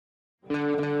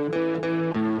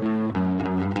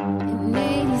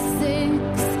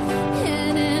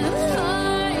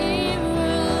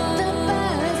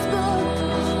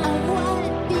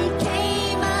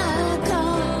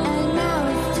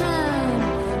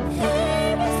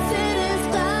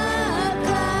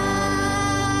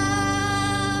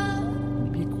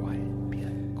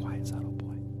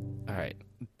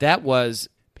That was,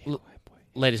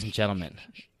 ladies and gentlemen.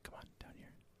 Come on, down here.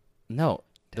 No,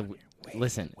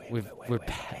 Listen, we're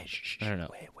past. I don't know.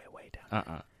 Way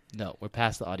down. No, we're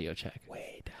past the audio check.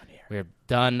 Way down here. We're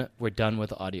done. We're done with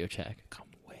the audio check. Come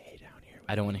way down here.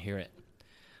 I don't want to hear it.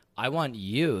 I want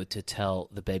you to tell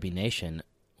the Baby Nation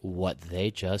what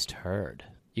they just heard.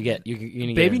 You're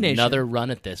gonna get another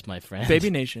run at this, my friend. Baby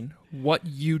Nation, what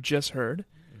you just heard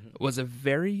was a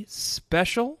very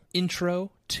special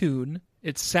intro tune.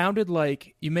 It sounded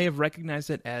like you may have recognized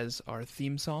it as our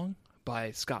theme song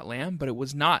by Scott Lamb, but it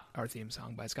was not our theme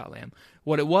song by Scott Lamb.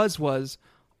 What it was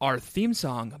our theme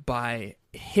song by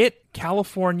hit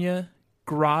California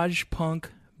garage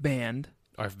punk band.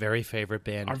 Our very favorite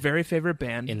band.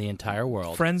 In the entire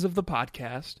world. Friends of the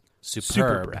podcast.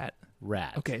 Superb Brat.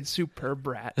 Rat. Okay, Superb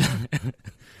Brat.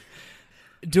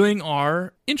 Doing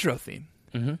our intro theme.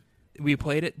 Mm-hmm. We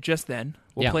played it just then.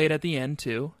 We'll play it at the end,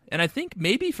 too. And I think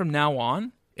maybe from now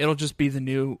on, it'll just be the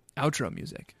new outro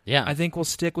music. Yeah. I think we'll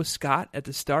stick with Scott at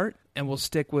the start, and we'll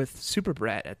stick with Super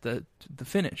Brat at the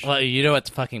finish. Well, you know what's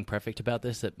fucking perfect about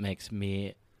this that makes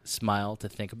me smile to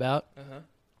think about?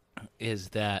 Is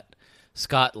that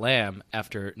Scott Lamb,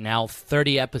 after now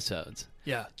 30 episodes,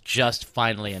 just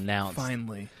finally announced.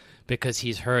 Because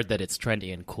he's heard that it's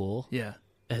trendy and cool. Yeah.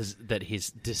 That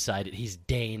he's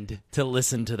deigned to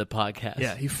listen to the podcast.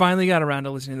 Yeah, he finally got around to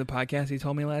listening to the podcast. He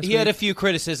told me last week. He had a few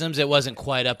criticisms. It wasn't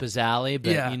quite up his alley,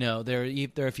 but there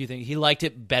are a few things. He liked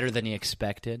it better than he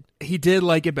expected. He did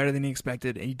like it better than he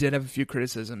expected, and he did have a few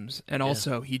criticisms. And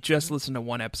also, he just listened to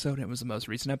one episode, and it was the most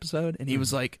recent episode, and he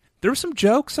was like, there were some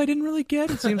jokes I didn't really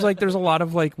get. It seems like there's a lot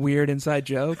of like weird inside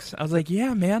jokes. I was like,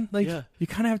 yeah, man, you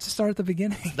kind of have to start at the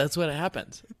beginning. That's what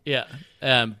happens. Yeah.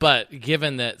 But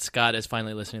given that Scott is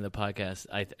finally listening to the podcast,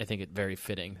 I think it very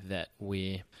fitting that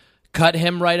we cut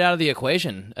him right out of the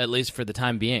equation, at least for the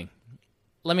time being.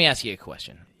 Let me ask you a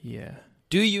question. Yeah.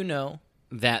 Do you know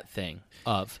that thing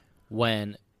of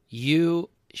when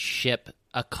you ship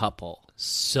a couple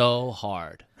so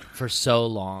hard for so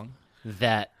long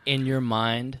that in your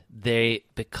mind they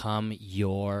become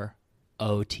your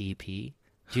OTP?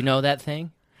 Do you know that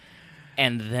thing?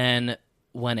 And then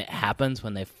when it happens,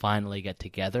 when they finally get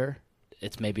together,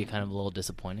 it's maybe kind of a little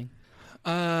disappointing?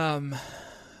 Yep.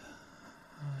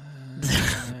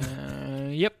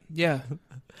 Yeah.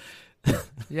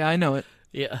 Yeah, I know it.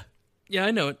 Yeah. Yeah,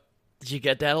 I know it. Did you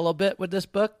get that a little bit with this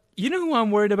book? You know who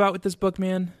I'm worried about with this book,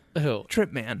 man? Who?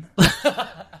 Trip Man.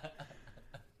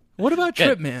 What about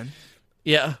Trip Man?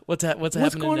 Yeah. What's happening?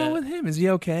 What's going on with him? Is he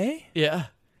okay? Yeah.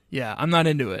 Yeah, I'm not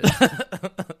into it.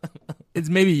 It's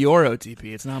maybe your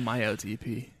OTP. It's not my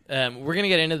OTP. We're going to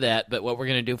get into that, but what we're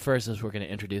going to do first is we're going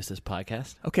to introduce this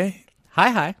podcast. Okay.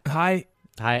 Hi.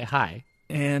 Hi.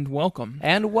 And welcome.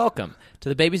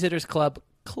 To the Babysitters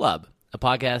Club, a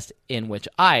podcast in which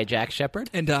I, Jack Shepard,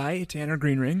 and I, Tanner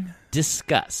Greenring,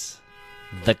 discuss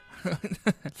the...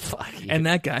 Fuck you. And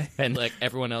that guy. And like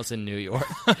everyone else in New York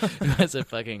who has a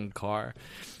fucking car.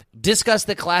 Discuss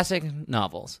the classic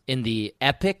novels in the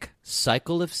epic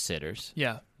cycle of sitters.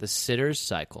 Yeah. The Sitters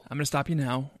Cycle. I'm going to stop you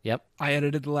now. Yep. I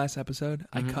edited the last episode.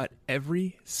 I cut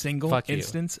every single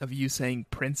instance of you saying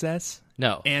princess.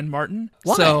 No. And Martin.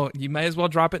 Why? So you might as well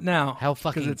drop it now. How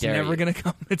fucking dare you?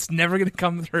 Because it's never going to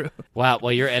come through. Wow.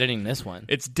 Well, you're editing this one.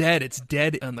 It's dead. It's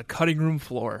dead on the cutting room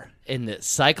floor. In the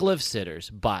Cycle of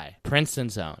Sitters by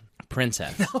Princeton's own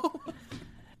Princess. No.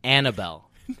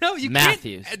 Annabelle. No, you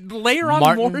Matthews. Can't layer on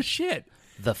Martin more shit.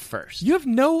 The first.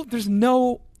 There's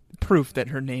no proof that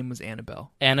her name was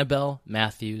Annabelle. Annabelle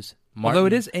Matthews Martin. Although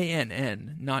it is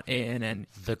A-N-N, not A-N-N.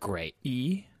 The Great.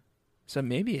 E. So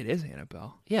maybe it is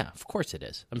Annabelle. Yeah, of course it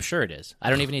is. I'm sure it is. I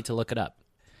don't even need to look it up.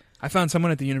 I found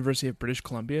someone at the University of British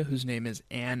Columbia whose name is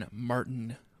Anne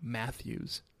Martin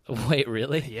Matthews. Wait,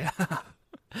 really? Yeah.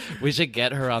 We should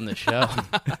get her on the show.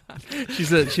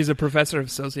 She's a professor of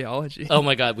sociology. Oh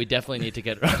my God, we definitely need to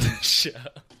get her on the show.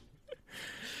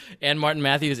 And Martin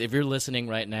Matthews, if you're listening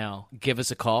right now, give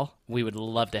us a call. We would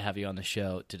love to have you on the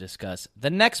show to discuss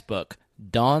the next book,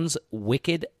 Dawn's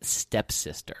Wicked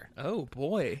Stepsister. Oh,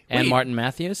 boy. And Martin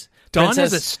Matthews. Dawn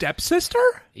has a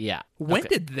stepsister? Yeah. When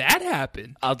did that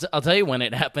happen? I'll tell you when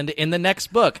it happened in the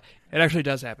next book. It actually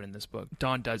does happen in this book.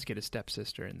 Dawn does get a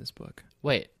stepsister in this book.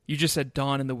 Wait. You just said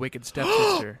Dawn and the Wicked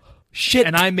Stepsister. Shit.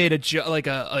 And I made a joke,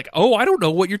 oh, I don't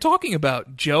know what you're talking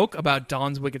about, joke about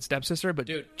Dawn's wicked stepsister. But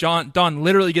dude, Dawn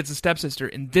literally gets a stepsister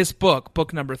in this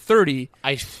book number 30,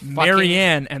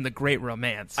 Marianne and the Great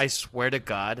Romance. I swear to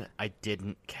God, I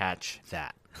didn't catch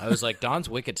that. I was like, Dawn's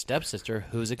wicked stepsister,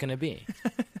 who's it going to be?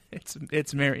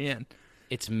 It's Marianne.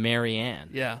 It's Marianne.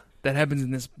 Yeah. That happens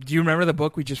in this. Do you remember the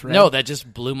book we just read? No, that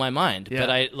just blew my mind. Yeah.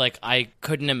 But I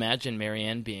couldn't imagine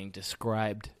Marianne being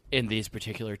described in these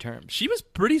particular terms. She was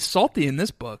pretty salty in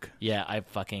this book. Yeah, I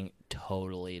fucking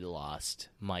totally lost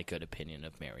my good opinion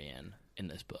of Marianne in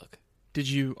this book. Did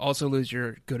you also lose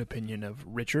your good opinion of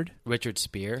Richard? Richard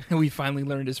Spear. We finally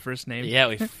learned his first name. Yeah,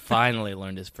 we finally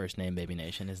learned his first name, Baby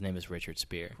Nation. His name is Richard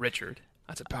Spear. Richard.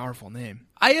 That's a powerful name.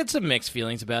 I had some mixed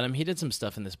feelings about him. He did some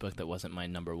stuff in this book that wasn't my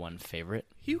number one favorite.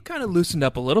 He kind of loosened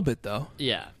up a little bit, though.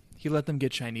 Yeah. He let them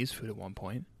get Chinese food at one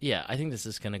point. Yeah, I think this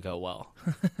is going to go well.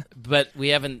 But we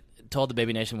haven't told the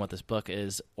Baby Nation what this book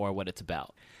is or what it's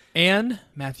about. Anne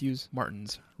Matthews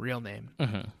Martin's real name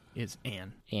is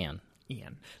Anne. Anne.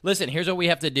 Ian. Listen, here's what we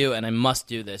have to do, and I must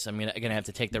do this. I'm gonna have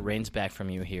to take the reins back from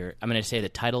you here. I'm gonna say the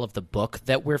title of the book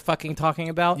that we're fucking talking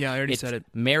about. Yeah, I already said it.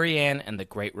 Marianne and the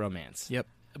Great Romance. Yep.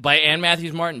 By Anne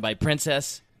Matthews Martin, by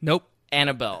Princess Nope.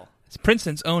 Annabelle. It's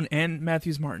Princeton's own Anne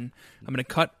Matthews Martin. I'm gonna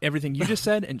cut everything you just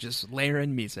said and just layer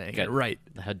in me saying it right.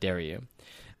 How dare you?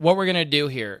 What we're gonna do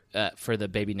here for the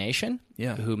Baby Nation,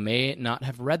 who may not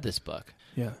have read this book,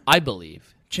 I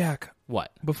believe. Jack.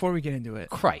 What? Before we get into it.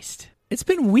 Christ. It's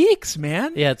been weeks,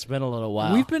 man. Yeah, it's been a little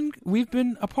while. We've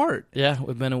been apart. Yeah,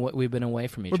 we've been away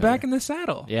from each other. We're back in the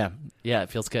saddle. Yeah, it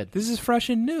feels good. This is fresh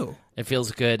and new. It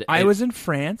feels good. I was in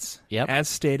France, Yep. as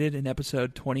stated in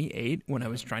episode 28, when I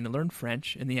was trying to learn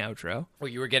French in the outro. Well,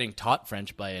 you were getting taught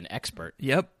French by an expert.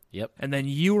 Yep. And then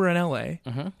you were in LA,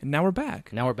 and now we're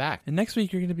back. Now we're back. And next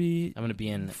week you're going to be... I'm going to be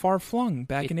in... far-flung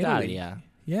back in Italy.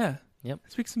 Yeah. Yep.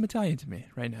 Speak some Italian to me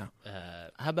right now.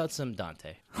 How about some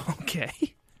Dante?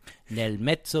 Okay. Nel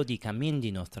mezzo di cammin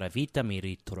di nostra vita mi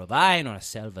ritrovai in una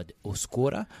selva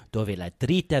oscura dove la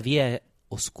dritta via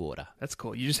oscura. That's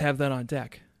cool. You just have that on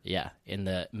deck. Yeah. In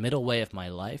the middle way of my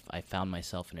life, I found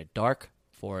myself in a dark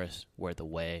forest where the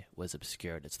way was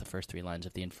obscured. It's the first 3 lines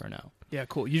of the Inferno. Yeah,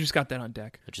 cool. You just got that on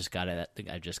deck. I just got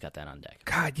that on deck.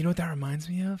 God, you know what that reminds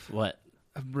me of? What?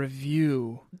 A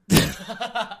review.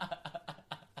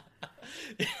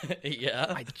 Yeah.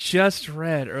 I just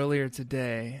read earlier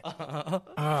today.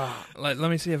 Let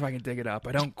me see if I can dig it up.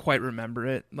 I don't quite remember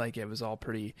it. It was all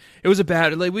pretty... It was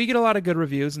we get a lot of good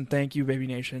reviews, and thank you, Baby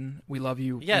Nation. We love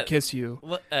you. Yeah. We kiss you.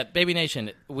 Baby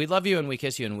Nation, we love you and we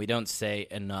kiss you, and we don't say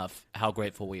enough how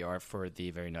grateful we are for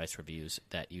the very nice reviews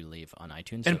that you leave on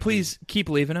iTunes. And please keep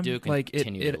leaving them. Do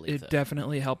continue to leave them. It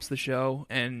definitely helps the show,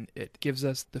 and it gives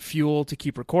us the fuel to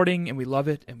keep recording, and we love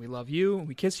it, and we love you, and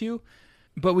we kiss you.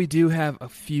 But we do have a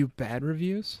few bad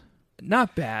reviews.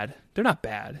 Not bad. They're not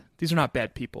bad. These are not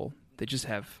bad people. They just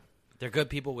have... They're good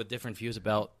people with different views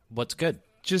about what's good.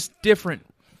 Just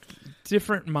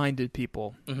different-minded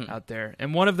people out there.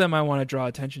 And one of them I want to draw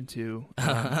attention to,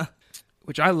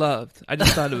 which I loved. I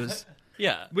just thought it was...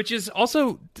 Yeah. Which is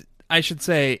also, I should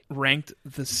say, ranked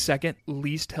the second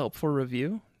least helpful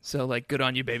review. So, good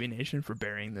on you, Baby Nation, for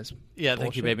burying this Yeah, bullshit.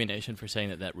 Thank you, Baby Nation, for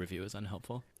saying that review is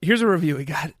unhelpful. Here's a review we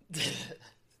got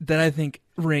that I think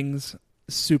rings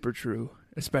super true,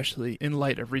 especially in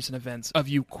light of recent events of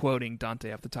you quoting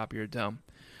Dante off the top of your dome.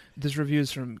 This review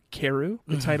is from Keru.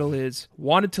 The title is,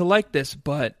 Wanted to Like This,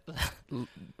 but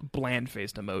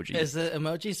bland-faced emoji. Is the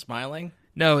emoji smiling?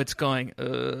 No, it's going,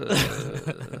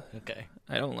 Okay.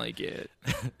 I don't like it.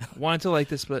 Wanted to like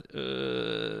this, but,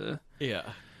 Yeah.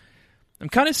 I'm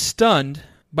kind of stunned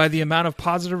by the amount of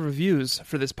positive reviews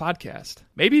for this podcast.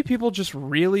 Maybe people just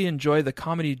really enjoy the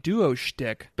comedy duo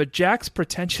shtick, but Jack's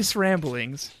pretentious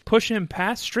ramblings push him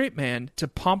past straight man to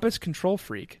pompous control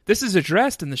freak. This is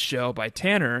addressed in the show by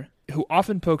Tanner, who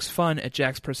often pokes fun at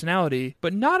Jack's personality,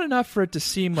 but not enough for it to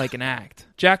seem like an act.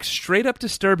 Jack straight up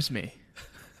disturbs me.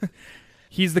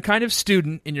 He's the kind of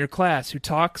student in your class who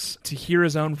talks to hear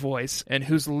his own voice and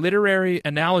whose literary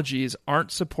analogies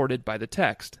aren't supported by the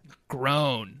text.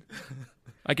 Groan.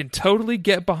 I can totally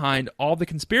get behind all the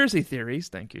conspiracy theories,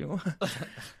 thank you,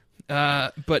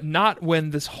 but not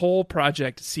when this whole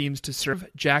project seems to serve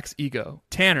Jack's ego.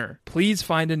 Tanner, please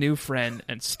find a new friend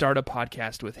and start a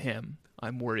podcast with him.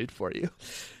 I'm worried for you.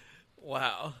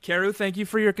 Wow. Karu, thank you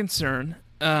for your concern,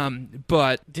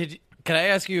 but... Can I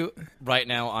ask you right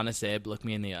now, honest Abe, look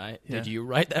me in the eye, Did you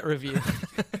write that review?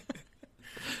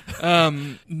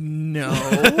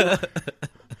 No.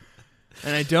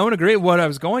 And I don't agree. What I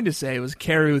was going to say was,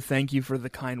 Karu, thank you for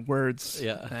the kind words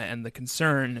and the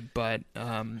concern, but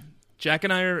Jack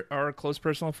and I are close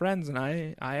personal friends, and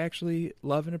I actually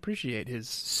love and appreciate his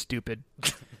stupid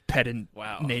pedant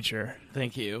nature.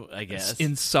 Thank you, I guess.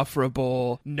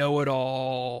 Insufferable,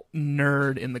 know-it-all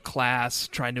nerd in the class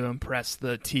trying to impress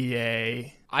the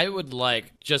TA. I would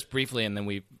like, just briefly, and then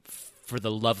we, for the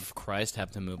love of Christ,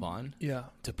 have to move on. Yeah.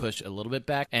 To push a little bit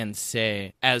back and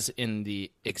say, as in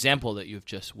the example that you've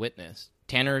just witnessed,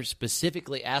 Tanner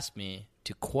specifically asked me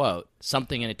to quote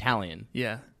something in Italian.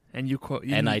 Yeah. And you quote,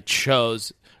 and I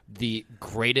chose the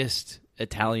greatest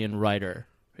Italian writer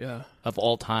of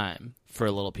all time for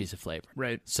a little piece of flavor.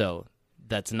 Right. So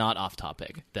that's not off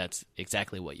topic. That's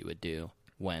exactly what you would do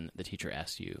when the teacher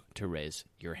asks you to raise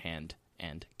your hand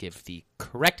and give the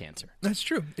correct answer. That's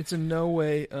true. It's in no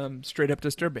way straight up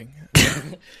disturbing.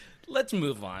 Let's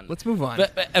move on.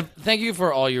 But thank you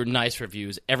for all your nice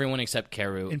reviews, everyone except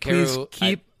Karu. And please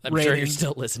keep I'm rating. sure you're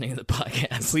still listening to the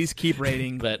podcast. Please keep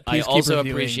rating. But please I also keep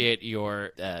reviewing. appreciate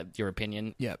your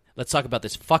opinion. Yep. Let's talk about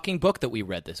this fucking book that we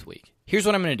read this week. Here's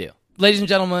what I'm going to do. Ladies and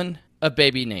gentlemen of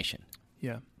Baby Nation.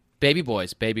 Yeah. Baby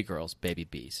boys, baby girls, baby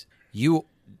bees. You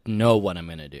know what I'm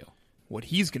going to do. What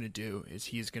he's going to do is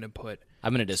he's going to put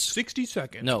I'm going to 60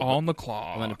 seconds on the clock.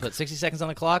 I'm going to put 60 seconds on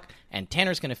the clock, and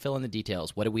Tanner's going to fill in the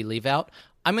details. What did we leave out?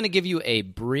 I'm going to give you a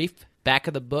brief back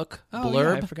of the book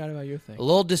blurb. Yeah, I forgot about your thing. A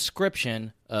little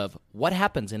description of what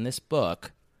happens in this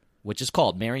book, which is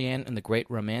called Marianne and the Great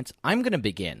Romance. I'm going to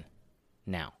begin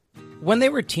now. When they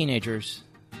were teenagers,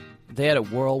 they had a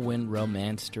whirlwind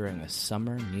romance during a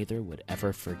summer neither would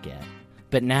ever forget.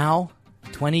 But now,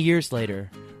 20 years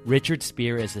later, Richard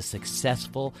Spear is a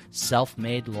successful,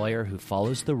 self-made lawyer who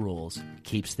follows the rules,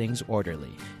 keeps things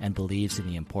orderly, and believes in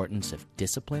the importance of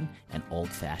discipline and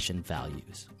old-fashioned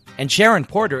values. And Sharon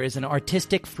Porter is an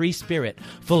artistic free spirit,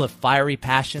 full of fiery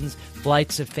passions,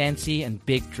 flights of fancy, and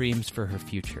big dreams for her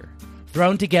future.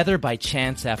 Thrown together by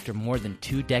chance after more than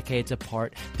 2 decades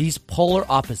apart, these polar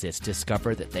opposites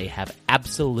discover that they have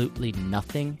absolutely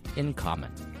nothing in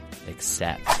common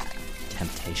except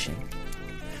temptation,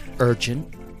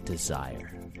 urgent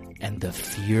desire, and the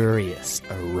furious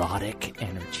erotic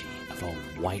energy of a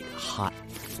white-hot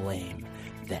flame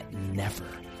that never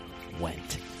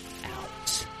went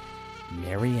out.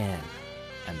 Marianne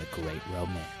and the Great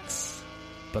Romance.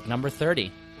 Book number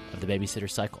 30 of the Babysitter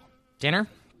Cycle. Tanner?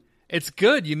 It's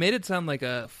good. You made it sound like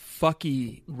a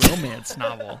fucky romance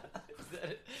novel.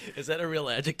 Is that a real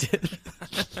adjective? I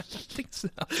think so.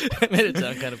 I made it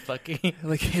sound kind of fucky.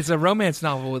 Like, it's a romance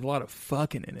novel with a lot of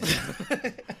fucking in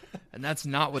it. And that's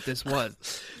not what this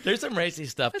was. There's some racy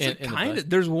stuff in the book.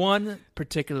 There's one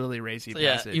particularly racy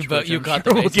passage. You got sure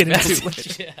the we'll get racy into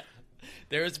passage. later. Yeah.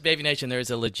 There is Baby Nation. There is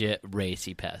a legit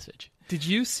racy passage. Did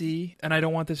you see, and I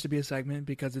don't want this to be a segment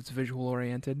because it's visual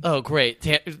oriented. Oh, great.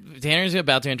 Tanner's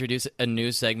about to introduce a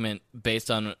new segment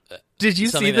based on Did you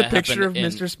see the picture of in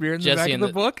Mr. Spear in the Jesse back of and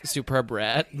the book? Superb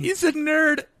Rat. He's a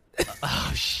nerd.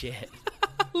 Oh, shit.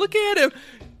 Look at him.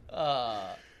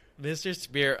 Mr.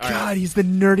 Spear. God, he's the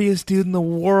nerdiest dude in the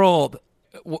world.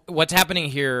 What's happening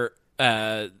here,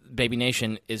 Baby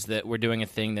Nation, is that we're doing a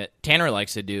thing that Tanner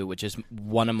likes to do, which is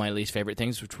one of my least favorite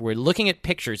things, which we're looking at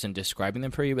pictures and describing them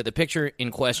for you. But the picture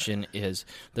in question is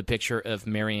the picture of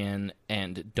Marianne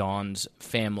and Dawn's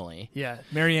family. Yeah,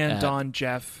 Marianne, Dawn,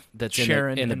 Jeff, that's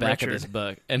Sharon, in the and back Richard. of this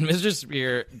book. And Mr.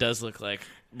 Spear does look like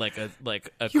a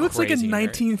He looks like a crazy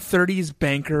nerd. 1930s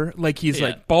banker. Like he's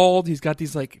like bald. He's got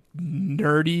these like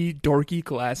nerdy, dorky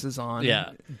glasses on.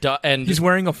 Yeah, and he's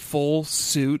wearing a full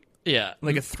suit. Yeah,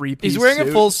 like a 3-piece. He's wearing suit.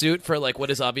 a full suit for like what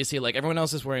is obviously like everyone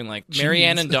else is wearing like Jeans.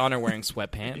 Marianne and Dawn are wearing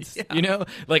sweatpants. Yeah. You know,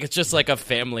 like it's just like a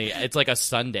family. It's like a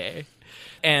Sunday.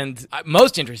 And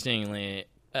most interestingly,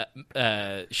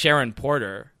 Sharon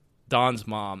Porter, Dawn's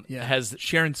mom, has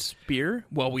Sharon Spear.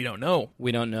 Well, we don't know.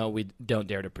 We don't know. We don't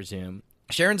dare to presume.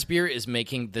 Sharon Spear is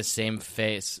making the same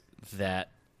face that.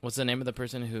 What's the name of the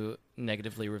person who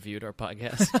negatively reviewed our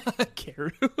podcast?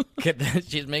 Karu.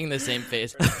 She's making the same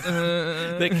face.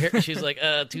 She's like,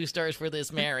 2 stars for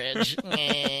this marriage.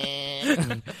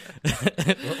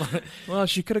 Well,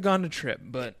 she could have gone to Trip,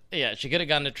 but... Yeah, she could have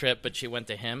gone to Trip, but she went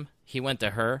to him. He went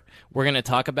to her. We're going to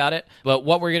talk about it. But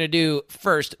what we're going to do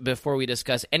first, before we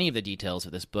discuss any of the details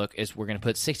of this book, is we're going to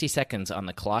put 60 seconds on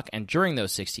the clock, and during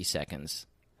those 60 seconds,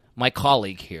 my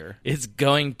colleague here is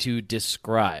going to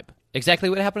describe exactly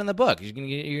what happened in the book.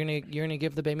 You're gonna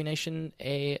give the Baby Nation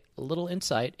a little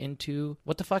insight into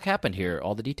what the fuck happened here,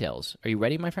 all the details. Are you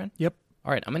ready, my friend? Yep.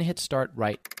 All right, I'm gonna hit start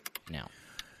right now.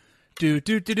 Do.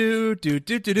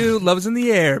 Love's in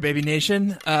the air, Baby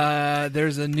Nation.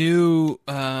 There's a new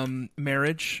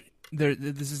marriage.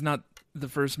 This is not the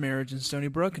first marriage in Stony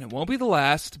Brook, and it won't be the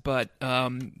last. But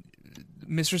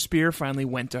Mr. Spear finally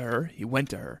went to her. He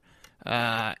went to her.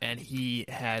 and he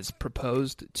has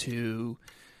proposed to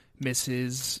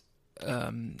Mrs.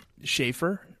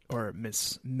 Schaefer, or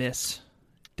Miss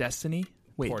Destiny.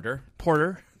 Wait,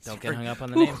 Porter. Don't get hung up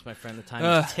on the names, my friend. The time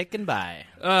is ticking by.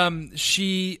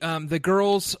 The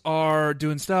girls are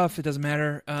doing stuff. It doesn't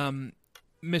matter.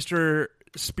 Mr.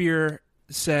 Spear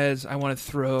says, I want to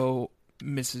throw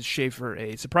Mrs. Schaefer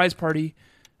a surprise party,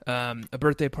 a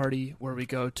birthday party where we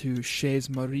go to Chez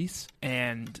Maurice,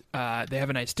 and they have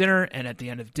a nice dinner, and at the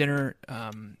end of dinner,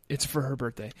 it's for her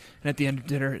birthday, and at the end of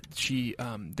dinner,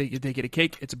 they get a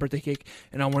cake. It's a birthday cake,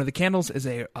 and on one of the candles is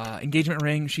a engagement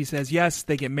ring. She says yes,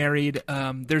 they get married.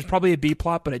 There's probably a B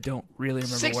plot, but I don't really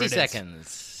remember 60 what it is. 60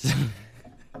 seconds.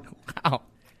 Wow.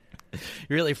 You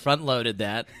really front-loaded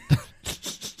that.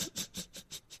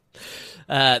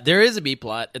 There is a B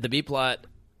plot. The B plot...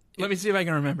 Let me see if I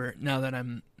can remember now that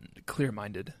I'm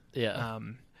clear-minded. Yeah.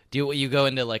 Do you go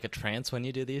into like a trance when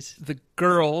you do these? The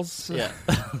girls, Yeah.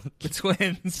 the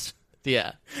twins,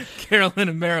 Yeah. Carolyn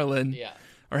and Marilyn, Yeah.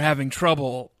 are having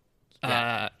trouble,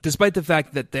 despite the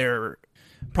fact that their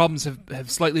problems have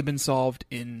slightly been solved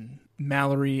in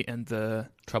Mallory and the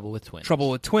Trouble with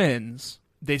Twins.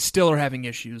 They still are having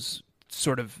issues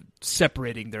sort of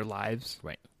separating their lives,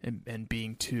 Right. and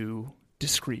being two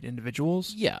discrete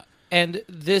individuals. Yeah. And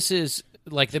this is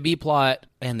like the B plot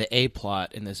and the A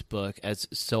plot in this book, as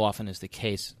so often is the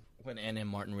case when Anne M.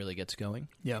 Martin really gets going,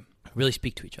 Yeah. really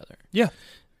speak to each other. Yeah.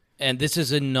 And this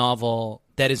is a novel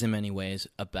that is in many ways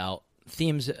about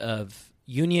themes of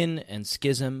union and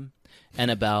schism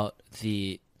and about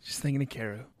the... Just thinking of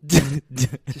Carew.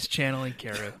 Just channeling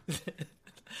Carew.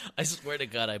 I swear to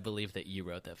God, I believe that you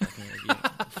wrote that fucking review.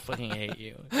 I fucking hate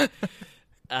you.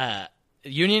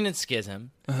 Union and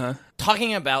schism,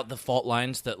 talking about the fault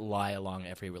lines that lie along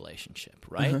every relationship,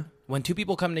 right? When two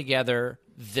people come together,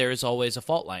 there's always a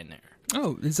fault line there.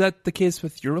 Oh, is that the case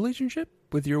with your relationship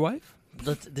with your wife?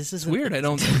 This is Weird. I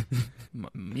don't...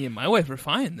 Me and my wife are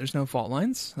fine. There's no fault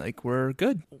lines. Like, we're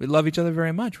good. We love each other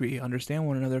very much. We understand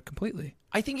one another completely.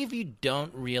 I think if you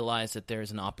don't realize that there's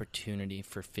an opportunity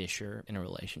for fissure in a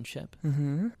relationship,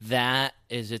 that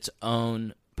is its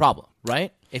own problem,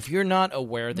 right? If you're not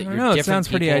aware that you're different it sounds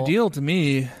pretty people, ideal to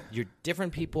me. You're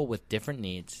different people with different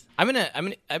needs.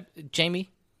 Jamie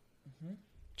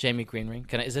Greenring.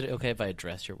 Is it okay if I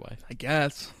address your wife? I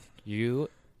guess. You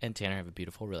and Tanner have a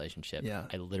beautiful relationship. Yeah.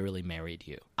 I literally married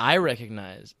you. I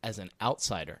recognize as an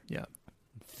outsider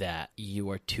that you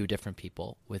are two different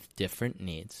people with different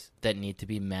needs that need to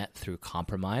be met through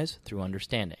compromise, through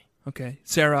understanding. Okay.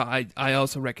 Sarah, I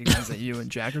also recognize that you and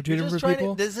Jack are two different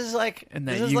people. This is like and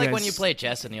this that is you like guys... when you play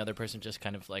chess and the other person just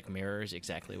kind of like mirrors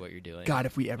exactly what you're doing. God,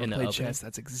 if we ever played chess,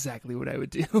 that's exactly what I would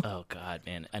do. Oh, God,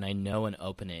 man. And I know an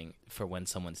opening for when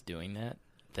someone's doing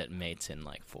that mates in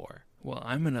like 4. Well,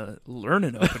 I'm going to learn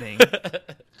an opening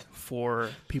for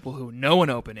people who know an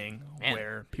opening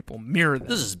where people mirror them.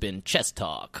 This has been Chess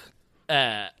Talk.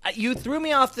 You threw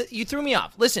me off.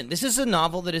 Listen, this is a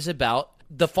novel that is about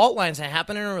the fault lines that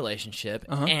happen in a relationship,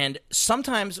 and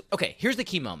sometimes... Okay, here's the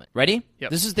key moment. Ready? Yep.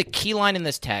 This is the key line in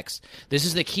this text. This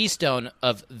is the keystone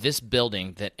of this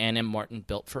building that Anne M. Martin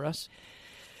built for us.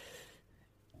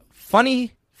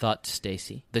 Funny... thought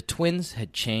Stacy. The twins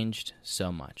had changed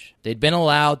so much. They'd been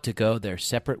allowed to go their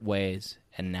separate ways,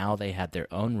 and now they had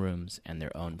their own rooms and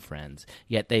their own friends.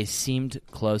 Yet they seemed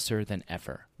closer than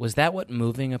ever. Was that what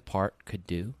moving apart could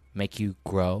do? Make you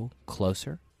grow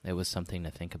closer? It was something to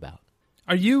think about.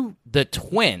 The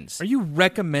twins. Are you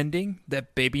recommending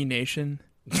that Baby Nation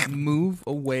move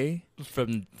away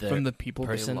from the people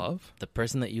they love? The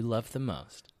person that you love the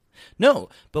most. No,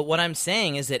 but what I'm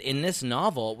saying is that in this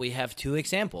novel, we have 2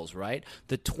 examples, right?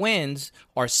 The twins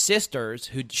are sisters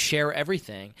who share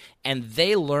everything, and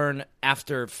they learn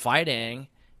after fighting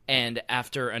and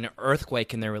after an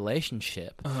earthquake in their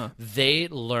relationship, they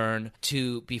learn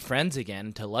to be friends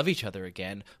again, to love each other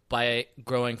again by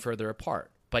growing further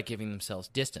apart, by giving themselves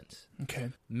distance.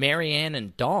 Okay. Marianne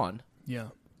and Dawn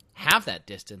have that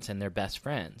distance and they're best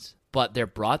friends, but they're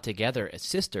brought together as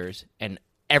sisters and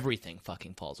everything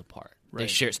fucking falls apart. Right.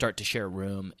 They start to share a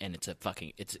room, and it's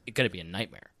going to be a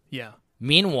nightmare. Yeah.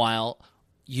 Meanwhile,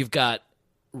 you've got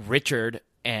Richard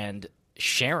and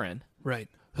Sharon, right,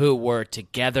 who were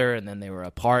together, and then they were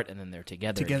apart, and then they're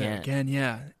together again.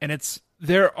 Yeah. And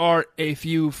there are a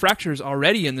few fractures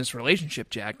already in this relationship,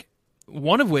 Jack.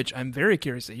 One of which I'm very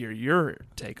curious to hear your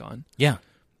take on. Yeah.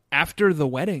 After the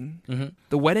wedding,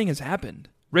 the wedding has happened.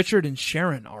 Richard and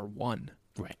Sharon are one.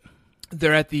 Right.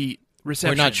 They're at the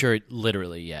reception. We're not sure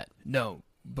literally yet. No,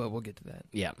 but we'll get to that.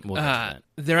 Yeah, we'll get to that.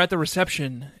 They're at the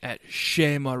reception at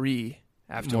Chez Marie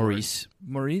afterwards.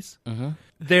 Maurice?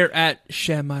 They're at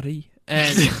Chez Marie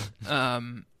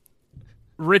And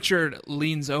Richard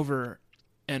leans over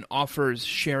and offers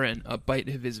Sharon a bite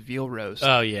of his veal roast.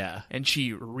 Oh, yeah. And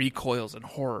she recoils in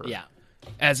horror. Yeah.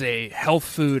 As a health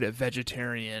food, a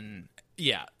vegetarian.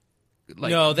 Yeah.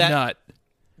 Like, no, nut.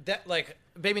 That, like,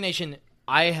 Baby Nation,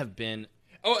 I have been...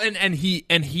 Oh, and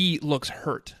he looks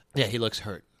hurt. Yeah, he looks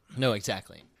hurt. No,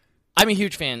 exactly. I'm a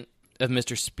huge fan of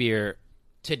Mr. Spear.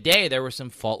 Today, there were some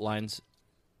fault lines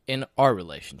in our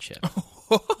relationship.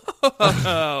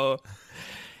 Oh.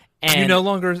 And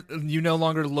you no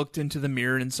longer looked into the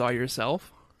mirror and saw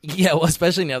yourself? Yeah, well,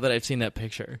 especially now that I've seen that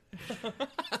picture.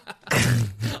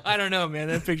 I don't know, man.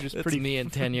 That picture's That's pretty me in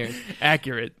 10 years.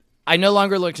 accurate. I no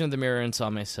longer looked into the mirror and saw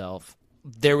myself.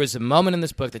 There was a moment in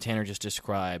this book that Tanner just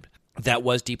described that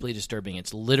was deeply disturbing.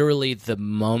 It's literally the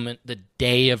moment, the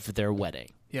day of their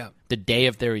wedding. Yeah. The day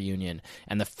of their reunion.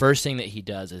 And the first thing that he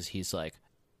does is he's like,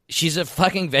 she's a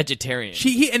fucking vegetarian.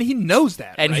 And he knows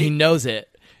that, and right? he knows it.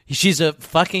 She's a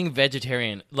fucking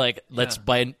vegetarian. Like, let's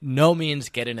by no means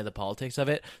get into the politics of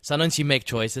it. Sometimes you make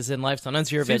choices in life. Sometimes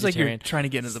you're a Seems vegetarian. like you're trying to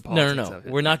get into the politics No. of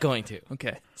it. We're not going to.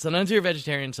 Okay. Sometimes you're a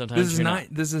vegetarian. Sometimes you're not.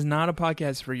 This is not a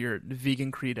podcast for your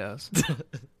vegan credos.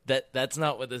 That's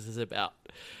not what this is about.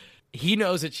 He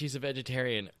knows that she's a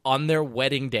vegetarian on their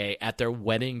wedding day at their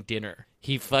wedding dinner.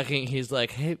 He's like, hey,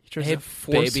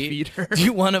 force baby, feed her. do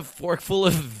you want a forkful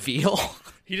of veal?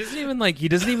 He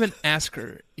doesn't even ask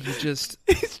her. He's just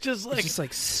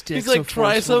sticks. He's like,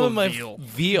 try some of my veal.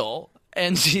 veal.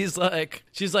 And she's like,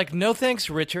 no thanks,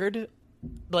 Richard.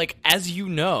 Like, as you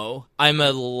know, I'm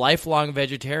a lifelong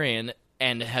vegetarian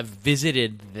and have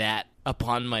visited that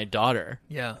upon my daughter.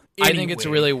 Yeah. I think it's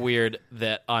really weird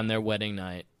that on their wedding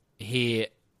night, he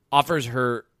offers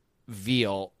her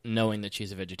veal knowing that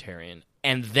she's a vegetarian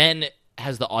and then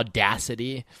has the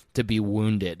audacity to be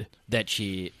wounded that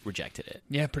she rejected it.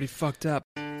 Yeah, pretty fucked up.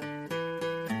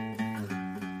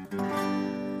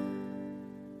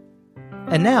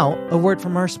 And now, a word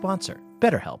from our sponsor,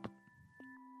 BetterHelp.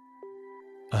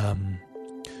 A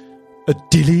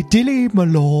dilly, my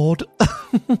lord.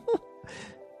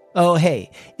 Oh,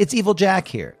 hey, it's Evil Jack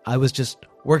here. I was just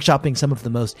workshopping some of the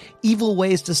most evil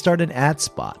ways to start an ad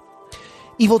spot.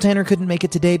 Evil Tanner couldn't make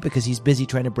it today because he's busy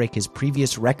trying to break his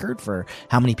previous record for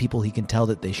how many people he can tell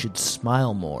that they should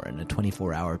smile more in a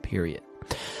 24-hour period.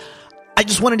 I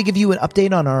just wanted to give you an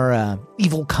update on our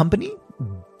evil company,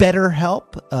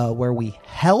 BetterHelp, where we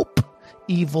help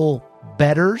evil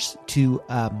bettors to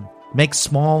make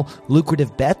small,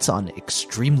 lucrative bets on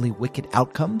extremely wicked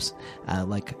outcomes.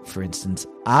 Like, for instance,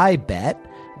 I bet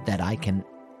that I can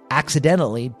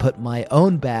accidentally put my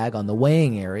own bag on the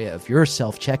weighing area of your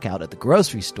self-checkout at the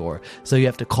grocery store, so you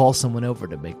have to call someone over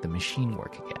to make the machine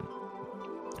work again.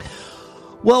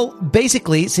 Well,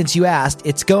 basically, since you asked,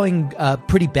 it's going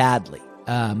pretty badly,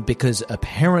 because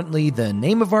apparently the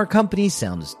name of our company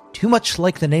sounds too much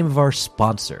like the name of our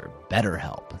sponsor,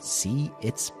 BetterHelp. See,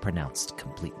 it's pronounced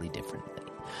completely differently.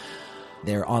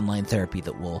 They're online therapy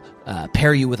that will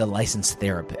pair you with a licensed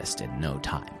therapist in no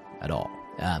time at all.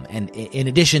 And in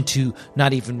addition to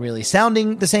not even really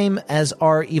sounding the same as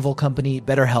our evil company,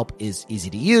 BetterHelp is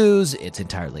easy to use, it's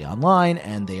entirely online,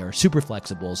 and they are super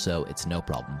flexible, so it's no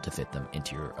problem to fit them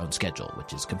into your own schedule,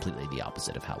 which is completely the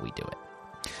opposite of how we do it.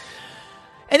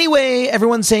 Anyway,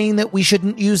 everyone's saying that we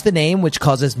shouldn't use the name, which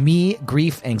causes me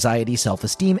grief, anxiety,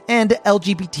 self-esteem, and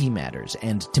LGBT matters.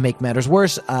 And to make matters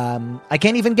worse, I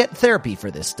can't even get therapy for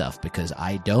this stuff because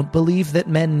I don't believe that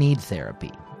men need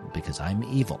therapy, because I'm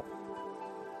evil.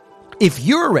 If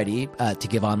you're ready to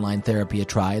give online therapy a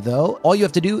try, though, all you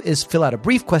have to do is fill out a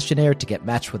brief questionnaire to get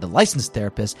matched with a licensed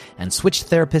therapist and switch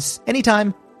therapists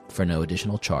anytime for no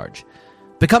additional charge.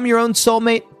 Become your own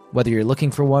soulmate, whether you're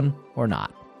looking for one or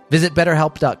not. Visit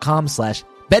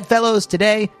BetterHelp.com/Bedfellows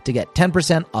today to get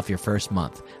 10% off your first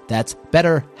month. That's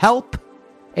BetterHelp,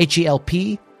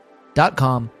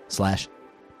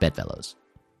 HELP.com/Bedfellows.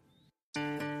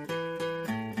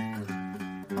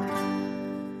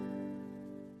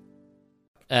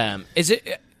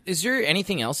 Is there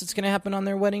anything else that's going to happen on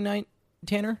their wedding night,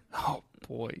 Tanner? Oh,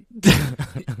 boy.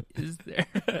 Is there?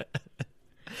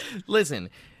 Listen,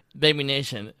 Baby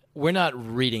Nation, we're not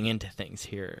reading into things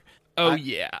here. Oh,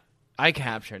 yeah. I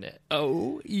captured it.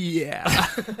 Oh, yeah.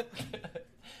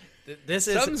 This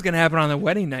is Something's going to happen on the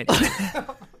wedding night.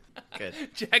 good.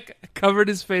 Jack covered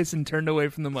his face and turned away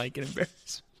from the mic in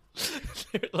embarrassment.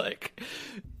 They're like,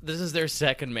 this is their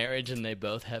second marriage and they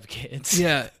both have kids.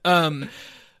 Yeah.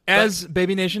 As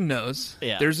Baby Nation knows,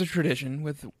 Yeah. there's a tradition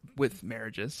with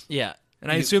marriages. Yeah.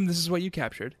 And I assume this is what you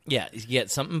captured. Yeah, you get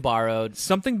something borrowed.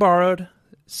 Something borrowed,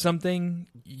 something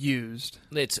used.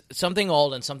 It's something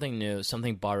old and something new,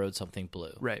 something borrowed, something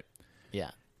blue. Right. Yeah.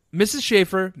 Mrs.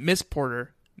 Schaefer, Miss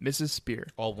Porter, Mrs. Spear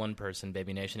All one person,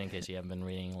 Baby Nation, in case you haven't been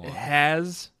reading along.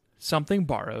 has something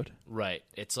borrowed. Right.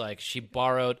 It's like she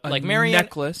borrowed... A like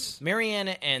Marianne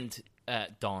and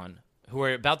Dawn, who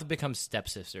are about to become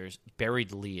stepsisters,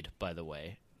 buried lead, by the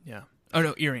way. Yeah. Oh,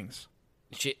 no, earrings.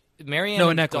 Marianne No, a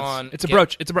and necklace. Dawn... It's a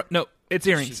brooch. No, it's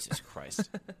earrings. Jesus Christ.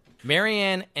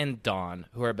 Marianne and Dawn,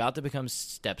 who are about to become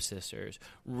stepsisters,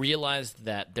 realized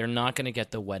that they're not going to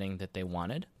get the wedding that they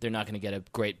wanted. They're not going to get a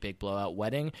great big blowout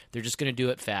wedding. They're just going to do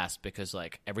it fast because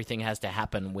like everything has to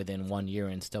happen within 1 year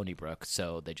in Stony Brook,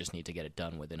 so they just need to get it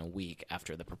done within a week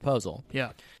after the proposal.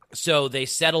 Yeah. So they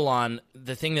settle on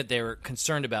the thing that they were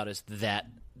concerned about is that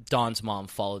Dawn's mom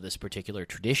followed this particular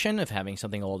tradition of having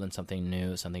something old and something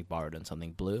new, something borrowed and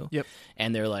something blue. Yep.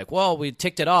 And they're like, well, we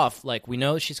ticked it off. Like, we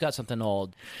know she's got something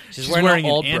old. She's wearing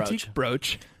an old an brooch. antique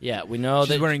brooch. Yeah, we know She's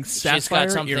that wearing she's sapphire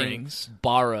got something earrings.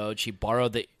 borrowed. She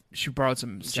borrowed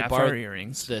some sapphire borrowed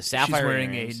earrings. the sapphire She's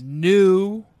wearing earrings. a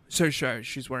new... Sorry,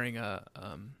 she's wearing a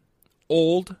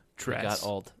old dress. Got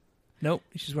old. Nope,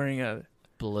 she's wearing a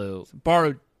Blue.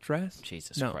 borrowed dress.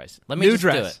 Jesus No. Christ. Let me New just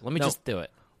dress. do it. Let me No. just do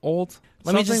it. Old.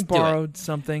 Let me something just do it. borrowed.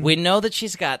 Something We know that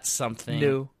she's got something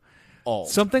new. old.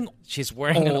 Something She's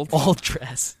wearing old. an old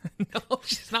dress. No,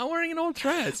 she's not wearing an old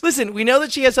dress. Listen, we know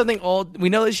that she has something old. We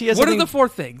know that she has What are something... the four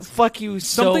things? Fuck you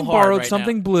so Something hard borrowed, right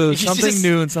something now. blue, You something just-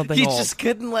 new, and something you old. just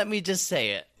couldn't let me just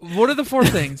say it. What are the four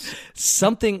things?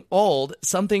 Something old,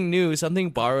 something new, something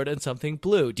borrowed, and something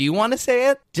blue. Do you want to say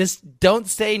it? Just don't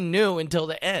say new until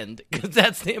the end, because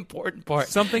that's the important part.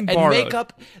 Something and borrowed. make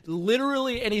up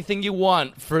literally anything you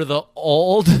want for the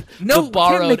old, No, the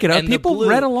borrowed, can't make it up. and the People blue.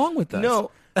 read along with us.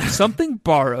 No. Something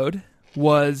borrowed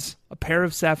was a pair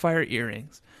of sapphire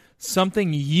earrings.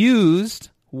 Something used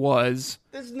was...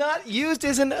 It's not used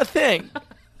isn't a thing.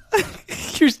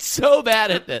 You're so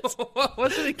bad at this. What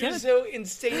was it You're again? so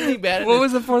insanely bad at What this.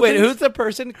 was the fourth Wait, thing? who's the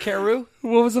person? Karu?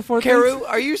 What was the fourth Karu, thing?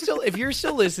 are you still? If you're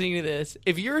still listening to this,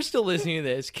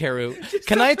 Karu,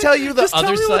 can I tell you the just tell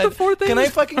other me what side? the fourth thing Can I is.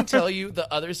 fucking tell you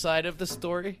the other side of the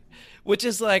story? Which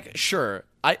is like, sure,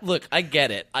 I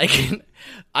get it.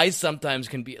 I sometimes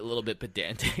can be a little bit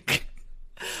pedantic.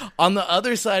 On the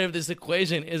other side of this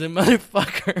equation is a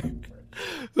motherfucker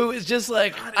who is just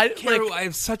like, Karu, I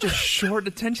have such a short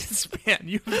attention span.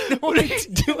 You have no what are idea.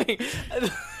 you doing?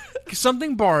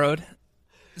 Something borrowed,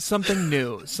 something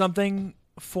new, something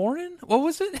foreign? What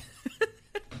was it?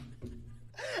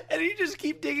 And you just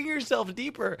keep digging yourself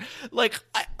deeper. Like,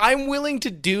 I'm willing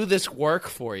to do this work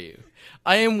for you.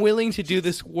 I am willing to do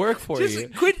this work for you.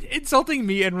 Just quit insulting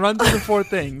me and run through the four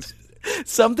things.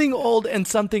 Something old and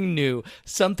something new.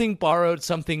 Something borrowed,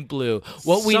 something blue.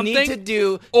 What we need Something to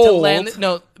do to old. land...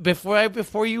 No,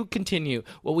 before you continue,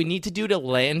 what we need to do to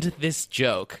land this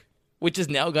joke, which has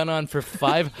now gone on for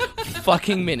 5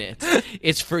 fucking minutes,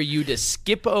 is for you to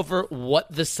skip over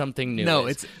what the something new No,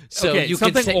 is. it's... So okay, you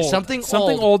something can say old. something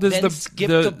Something old is then the skip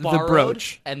the borrowed,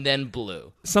 brooch. and then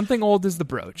blue. Something old is the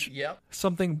brooch. Yep.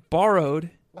 Something borrowed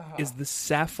is the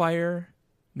sapphire.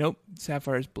 Nope,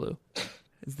 sapphire is blue.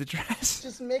 Is the dress.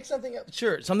 Just make something up.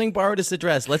 Sure, something borrowed is the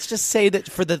dress. Let's just say that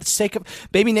for the sake of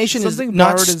Baby Nation Something is not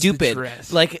borrowed is the stupid.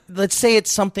 dress. Like, let's say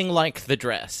it's something like the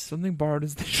dress. Something borrowed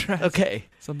is the dress. Okay.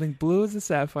 Something blue is the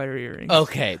sapphire earrings.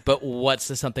 Okay, but what's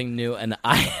the something new? And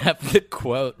I have the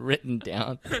quote written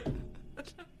down.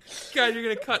 God, you're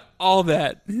gonna cut all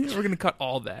that. We're gonna cut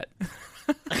all that.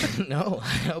 No, I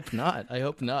hope not. I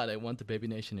hope not. I want the Baby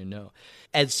Nation to know.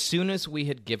 As soon as we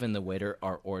had given the waiter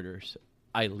our orders,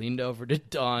 I leaned over to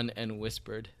Dawn and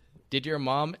whispered, "Did your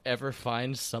mom ever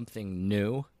find something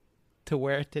new to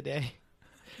wear today?"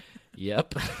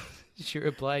 "Yep," she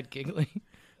replied, giggling.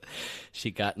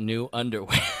 "She got new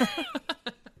underwear."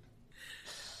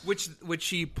 Which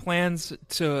she plans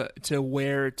to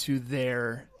wear to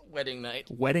their Wedding night.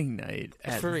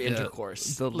 At For the,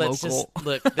 intercourse. The Let's local. just,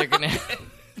 look, they're going to...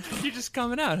 You're just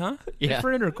coming out, huh? Yeah.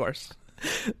 For intercourse.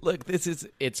 Look,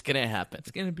 it's going to happen.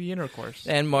 It's gonna be intercourse.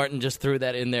 And Martin just threw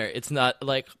that in there. It's not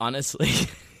like, honestly...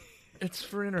 It's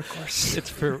for intercourse.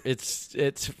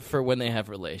 It's for when they have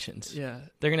relations. Yeah.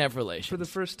 They're gonna have relations For the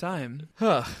first time.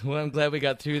 Well, I'm glad we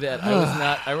got through that.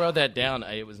 I wrote that down.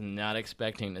 I was not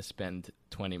expecting to spend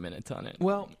 20 minutes on it.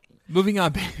 Well, moving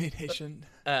on, Baby Nation.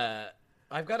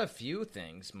 I've got a few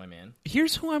things, my man.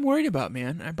 Here's who I'm worried about,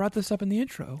 man. I brought this up in the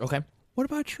intro. Okay. What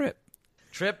about Trip?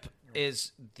 Trip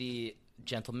is the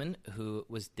gentleman who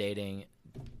was dating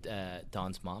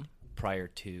Dawn's mom prior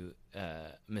to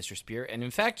Mr. Spear, and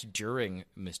in fact during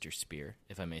Mr. Spear,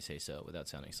 if I may say so without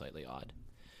sounding slightly odd.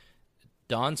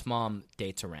 Dawn's mom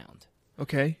dates around.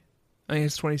 Okay. I think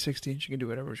it's 2016. She can do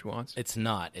whatever she wants. It's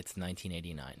not. It's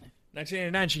 1989.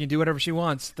 1989, she can do whatever she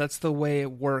wants. That's the way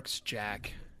it works,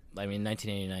 Jack. I mean,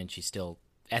 1989, she still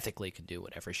ethically could do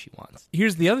whatever she wants.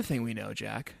 Here's the other thing we know,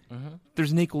 Jack. Mm-hmm.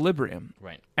 There's an equilibrium.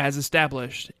 Right. As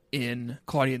established in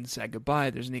Claudia and Said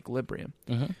Goodbye, there's an equilibrium.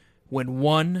 Mm-hmm. When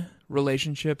one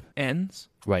relationship ends,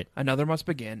 Right. another must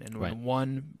begin. And when Right.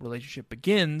 one relationship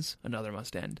begins, another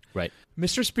must end. Right.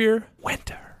 Mr. Spear went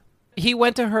to her. He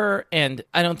went to her, and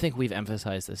I don't think we've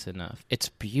emphasized this enough. It's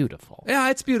beautiful. Yeah,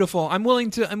 it's beautiful. I'm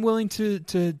willing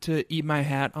to eat my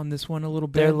hat on this one a little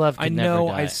bit. Their love could I never know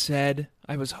die. I said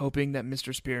I was hoping that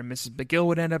Mr. Spear and Mrs. McGill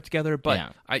would end up together,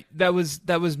 but Yeah. that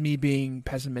was me being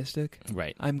pessimistic.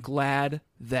 Right. I'm glad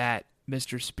that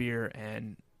Mr. Spear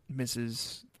and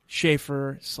Mrs.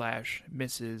 Schaefer /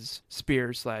 Mrs.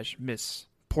 Spear / Miss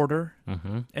Porter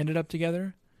Mm-hmm. ended up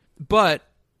together. But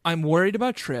I'm worried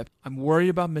about Trip. I'm worried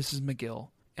about Mrs. McGill.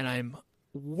 And I'm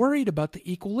worried about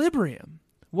the equilibrium.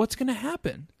 What's going to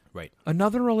happen? Right.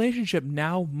 Another relationship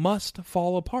now must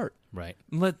fall apart. Right.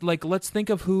 Let's think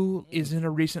of who is in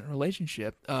a recent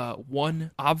relationship.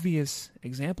 One obvious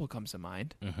example comes to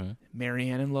mind. Mm-hmm.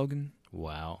 Marianne and Logan.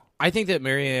 Wow. I think that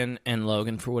Marianne and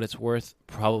Logan, for what it's worth,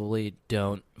 probably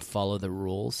don't follow the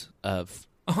rules of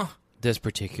this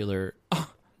particular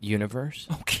universe.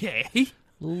 Okay.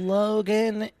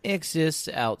 Logan exists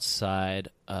outside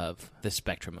of the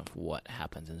spectrum of what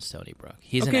happens in Stony Brook.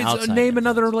 He's an so outside name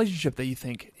another influence. relationship that you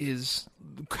think is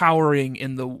cowering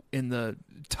in the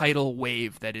tidal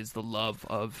wave that is the love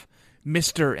of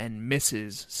Mr. and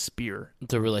Mrs. Spear.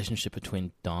 The relationship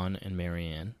between Dawn and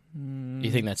Marianne. You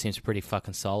think that seems pretty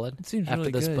fucking solid? It seems after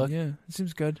really this good. book? Yeah, it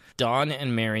seems good. Dawn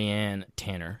and Marianne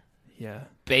Tanner Yeah.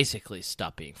 basically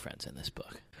stop being friends in this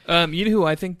book. You know who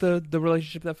I think the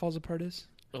relationship that falls apart is?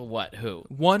 What? Who?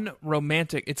 One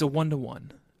romantic. It's a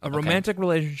 1-to-1. A romantic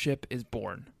relationship is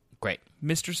born. Great.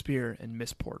 Mr. Spear and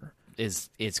Miss Porter. Is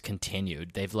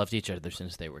continued. They've loved each other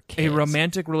since they were kids. A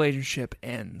romantic relationship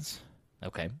ends.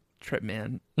 Okay. Trip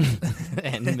Man.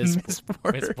 And Miss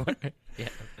Porter. Porter. Yeah.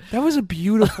 That was a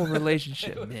beautiful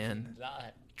relationship, man.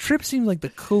 Trip seemed like the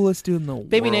coolest dude in the world.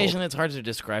 Baby Nation, it's hard to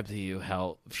describe to you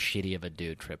how shitty of a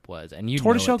dude Trip was, and you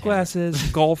Tortoiseshell know it, Tanner.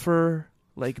 glasses, golfer,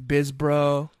 like biz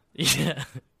bro. Yeah.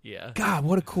 Yeah. God,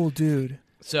 what a cool dude.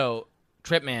 So,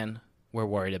 Trip Man, we're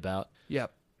worried about.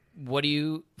 Yep. What do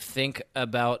you think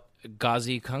about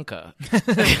Ghazi Kunkka?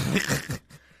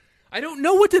 I don't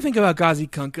know what to think about Ghazi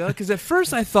Kunkka, because at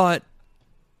first I thought,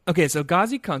 okay, so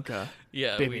Ghazi Kunkka,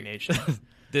 Yeah, Baby Nation.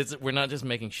 We're not just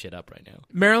making shit up right now.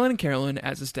 Marilyn and Carolyn,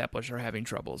 as established, are having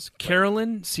troubles.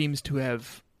 Carolyn seems to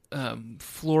have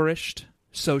flourished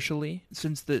socially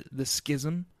since the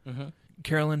schism. Mm-hmm.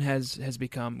 Carolyn has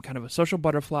become kind of a social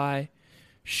butterfly.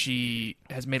 She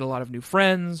has made a lot of new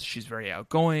friends. She's very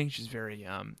outgoing. She's very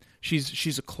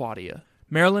she's a Claudia.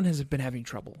 Marilyn has been having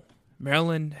trouble.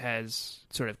 Marilyn has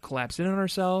sort of collapsed in on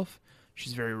herself.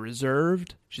 She's very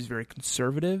reserved. She's very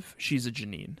conservative. She's a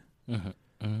Janine. Mm-hmm.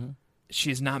 Mm-hmm.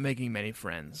 She's not making many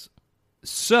friends.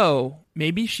 So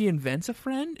maybe she invents a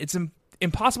friend? It's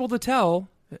impossible to tell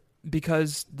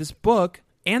because this book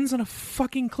ends on a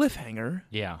fucking cliffhanger.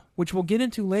 Yeah. Which we'll get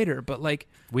into later, but like...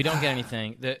 We don't get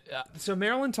anything. So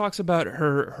Marilyn talks about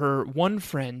her one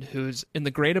friend who's in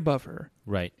the grade above her.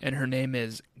 Right. And her name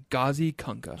is Ghazi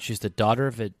Kunkka. She's the daughter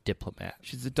of a diplomat.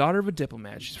 She's the daughter of a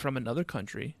diplomat. She's from another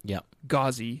country. Yep.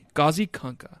 Ghazi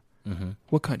Kunkka. Mm-hmm.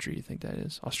 What country do you think that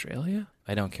is? Australia?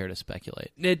 I don't care to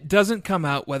speculate. It doesn't come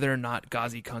out whether or not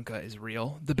Ghazi Kunkka is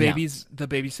real. The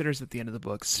babysitters at the end of the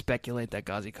book speculate that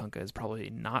Ghazi Kunkka is probably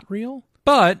not real.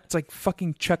 But it's like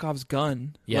fucking Chekhov's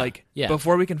gun. Yeah. Like, Yeah.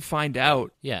 before we can find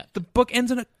out, Yeah. the book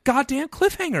ends on a goddamn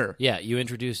cliffhanger. Yeah, you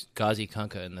introduced Ghazi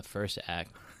Kunkka in the first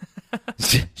act.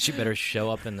 She better show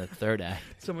up in the third act.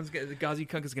 Ghazi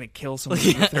Kunkka's going to kill someone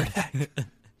in the third act.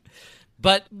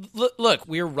 But look,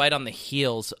 we're right on the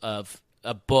heels of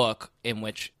a book in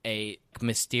which a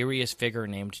mysterious figure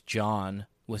named John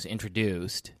was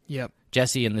introduced. Yep.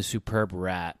 Jesse and the Superb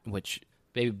Rat, which,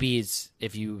 Baby Bees,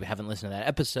 if you haven't listened to that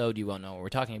episode, you won't know what we're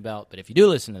talking about. But if you do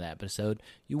listen to that episode,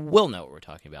 you will know what we're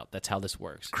talking about. That's how this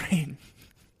works. Great.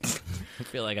 I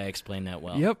feel like I explained that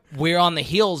well. Yep. We're on the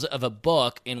heels of a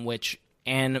book in which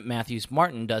Anne Matthews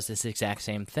Martin does this exact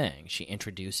same thing. She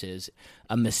introduces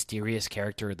a mysterious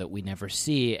character that we never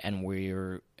see, and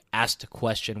we're asked to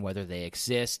question whether they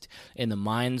exist in the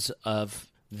minds of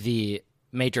the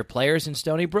major players in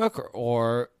Stony Brook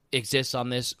or exists on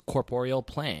this corporeal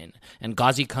plane. And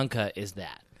Ghazi Kunkka is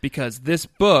that. Because this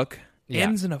book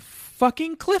ends in a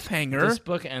fucking cliffhanger. This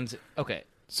book ends... Okay,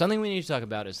 something we need to talk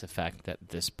about is the fact that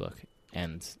this book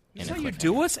ends in Is a that how you cliffhanger.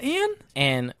 do us, Anne?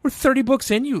 And We're 30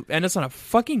 books in, you end us on a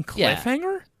fucking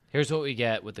cliffhanger? here's what we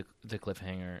get with the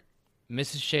cliffhanger.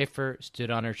 Mrs. Schaefer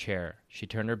stood on her chair. She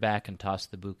turned her back and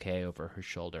tossed the bouquet over her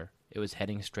shoulder. It was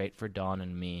heading straight for Dawn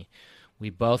and me. We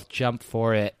both jumped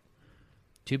for it.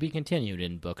 To be continued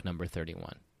in book number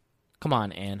 31. Come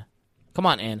on, Anne. Come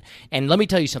on, Anne. And let me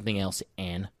tell you something else,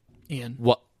 Anne. Ian.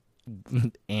 What?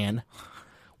 Anne.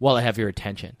 While I have your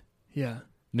attention. Yeah.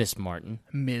 Miss Martin.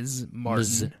 Ms. Martin.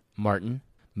 Ms. Martin.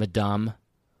 Madame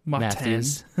Martin.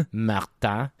 Matthews.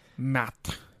 Martin.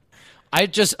 Matt.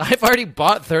 I've already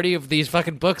bought 30 of these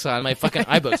fucking books on my fucking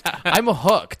iBooks. I'm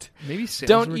hooked. Maybe sales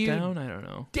Don't were you down? I don't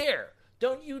know.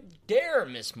 Don't you dare,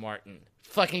 Miss Martin,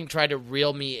 fucking try to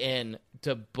reel me in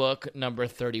to book number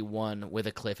 31 with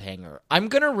a cliffhanger. I'm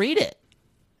going to read it.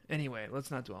 Anyway, let's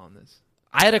not dwell on this.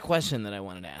 I had a question that I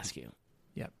wanted to ask you.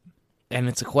 Yep. And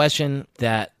it's a question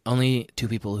that only two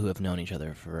people who have known each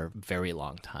other for a very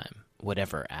long time would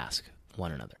ever ask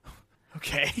one another.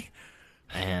 Okay.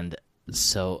 And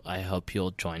so I hope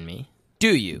you'll join me.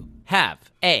 Do you have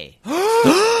a... Bird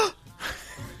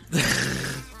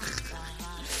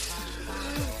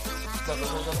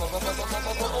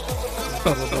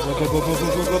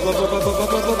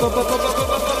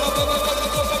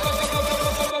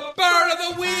of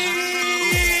the week!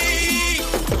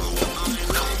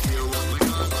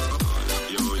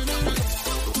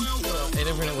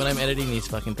 When I'm editing these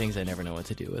fucking things, I never know what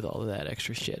to do with all of that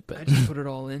extra shit. But I just put it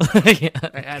all in. yeah.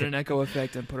 I add an echo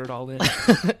effect and put it all in.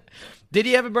 Did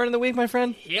you have a burn of the week, my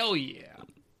friend? Hell yeah.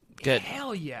 Good.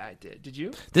 Hell yeah, I did. Did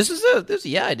you?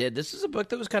 Yeah, I did. This is a book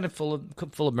that was kind of full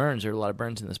of burns. There were a lot of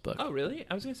burns in this book. Oh, really?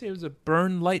 I was going to say it was a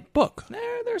burn light book.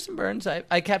 There are some burns.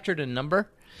 I captured a number.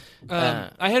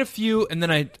 I had a few, and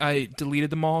then I deleted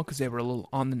them all because they were a little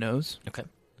on the nose. Okay.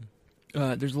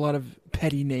 There's a lot of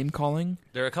petty name calling.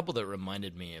 There are a couple that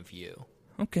reminded me of you.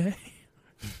 Okay.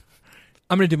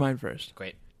 I'm going to do mine first.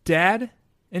 Great. Dad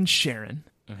and Sharon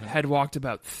had walked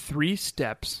about 3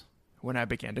 steps when I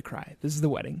began to cry. This is the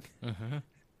wedding.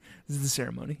 This is the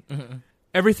ceremony.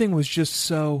 Everything was just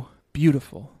so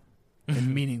beautiful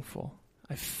and meaningful.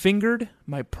 I fingered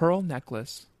my pearl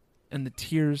necklace, and the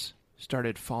tears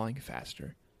started falling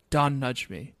faster. Dawn nudged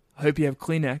me. I hope you have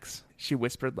Kleenex, she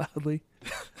whispered loudly.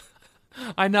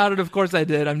 I nodded, of course I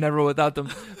did. I'm never without them.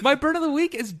 My burn of the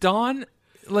week is Dawn,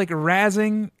 like,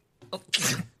 razzing.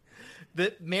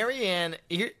 The Marianne,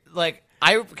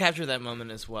 I captured that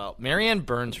moment as well. Marianne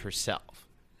burns herself.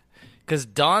 Because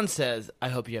Dawn says, I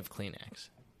hope you have Kleenex.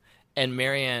 And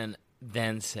Marianne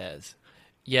then says,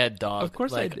 yeah, dog. Of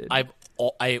course I did.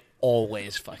 I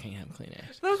always fucking have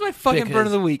Kleenex. That was my fucking burn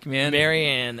of the week, man.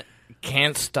 Marianne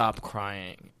can't stop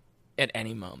crying at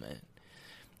any moment.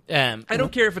 I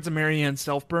don't care if it's a Marianne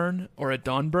self-burn or a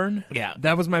Dawn burn. Yeah.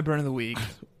 That was my burn of the week.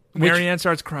 Marianne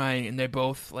starts crying, and they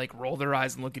both, like, roll their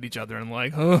eyes and look at each other and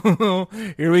like, oh,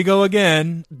 here we go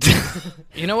again.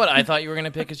 You know what I thought you were going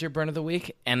to pick as your burn of the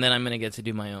week? And then I'm going to get to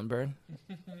do my own burn.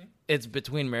 It's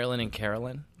between Marilyn and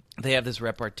Carolyn. They have this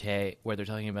repartee where they're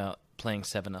talking about playing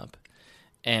 7-Up.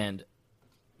 And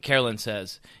Carolyn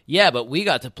says, yeah, but we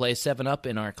got to play 7-Up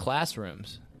in our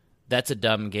classrooms. That's a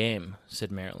dumb game,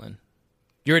 said Marilyn.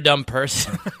 You're a dumb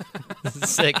person,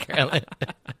 said Carolyn.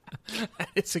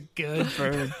 It's a good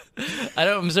burn.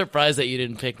 I'm surprised that you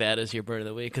didn't pick that as your burn of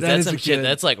the week, because that's some shit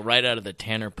that's like right out of the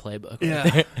Tanner playbook.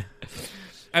 Yeah.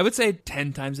 I would say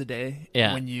 10 times a day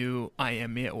when you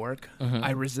IM me at work,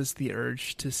 I resist the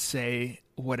urge to say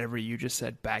whatever you just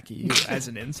said back at you as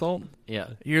an insult. Yeah.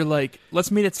 You're like,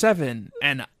 let's meet at 7.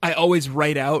 And I always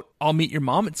write out, I'll meet your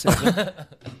mom at 7.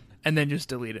 And then just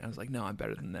delete it. I was like, no, I'm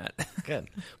better than that. Good.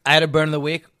 I had a burn of the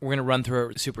week. We're going to run through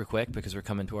it super quick because we're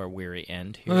coming to our weary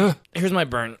end here. Here's my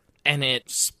burn. And it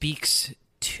speaks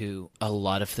to a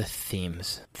lot of the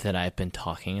themes that I've been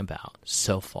talking about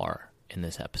so far in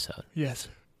this episode. Yes.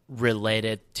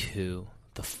 Related to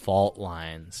the fault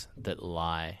lines that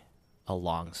lie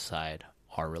alongside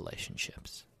our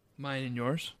relationships. Mine and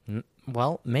yours?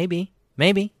 Well, maybe.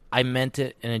 Maybe. I meant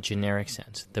it in a generic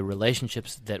sense. The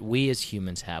relationships that we as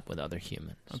humans have with other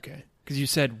humans. Okay. Because you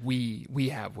said we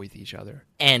have with each other.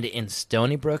 And in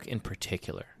Stony Brook in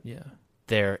particular. Yeah.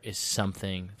 There is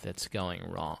something that's going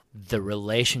wrong. The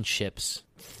relationships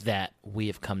that we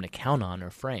have come to count on are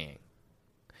fraying.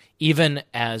 Even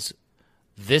as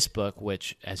this book,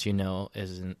 which, as you know,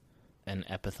 is an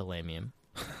epithalamium,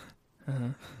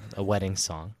 a wedding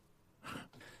song.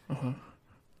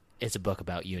 It's a book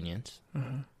about unions.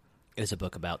 It's a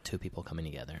book about two people coming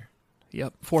together.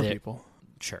 Yep, 4 people.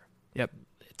 Sure. Yep.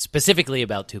 It's specifically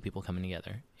about two people coming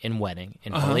together in wedding,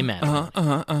 in holy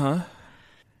matrimony.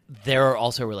 There are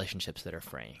also relationships that are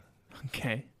fraying.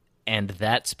 Okay. And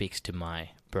that speaks to my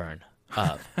burn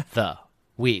of the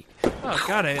week. Oh,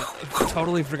 God, I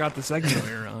totally forgot the segment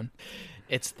we were on.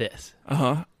 It's this.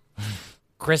 Uh-huh.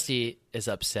 Christy is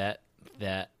upset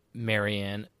that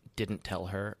Marianne didn't tell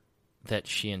her that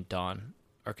she and Dawn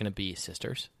are going to be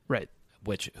sisters. Right.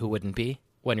 Which, who wouldn't be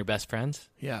when you're best friends?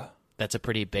 Yeah. That's a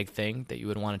pretty big thing that you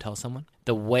would want to tell someone.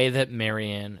 The way that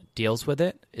Marianne deals with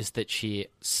it is that she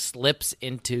slips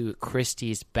into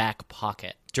Christy's back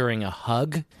pocket during a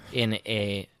hug in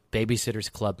a Babysitter's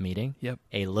Club meeting. Yep.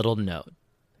 A little note.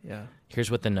 Yeah. Here's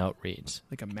what the note reads.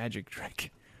 Like a magic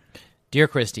trick. Dear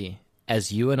Christy,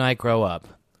 as you and I grow up,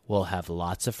 we'll have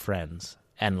lots of friends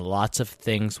and lots of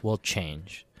things will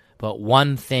change. But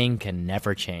one thing can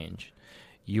never change.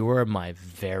 You were my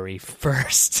very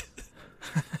first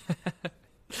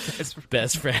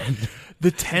best friend.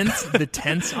 The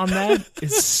tense on that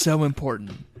is so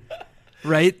important.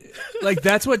 Right? Like,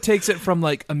 that's what takes it from,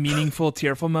 like, a meaningful,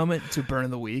 tearful moment to burn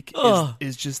of the week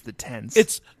is just the tense.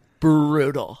 It's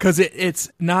brutal. Because it's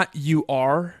not you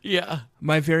are Yeah.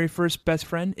 my very first best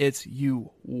friend. It's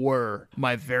you were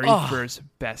my very first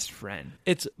best friend.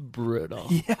 It's brutal.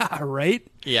 Yeah, right?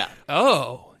 Yeah.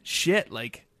 Oh, shit.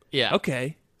 Like, Yeah.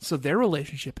 okay. So their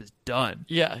relationship is done.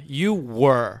 Yeah. You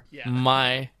were Yeah.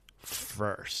 my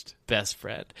first best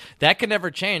friend. That can never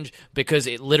change because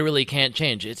it literally can't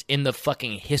change. It's in the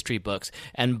fucking history books.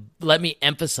 And let me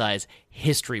emphasize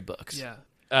history books. Yeah.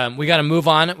 We got to move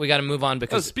on. We got to move on Oh,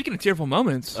 because speaking of tearful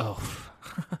moments,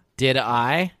 did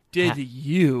I did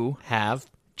you, have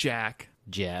Jack,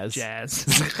 jazz?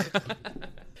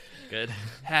 Good.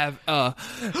 have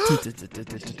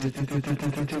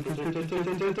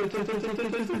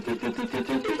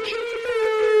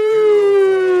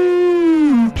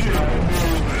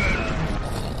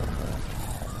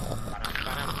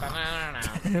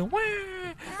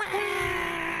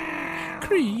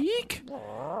creak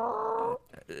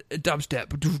dubstep?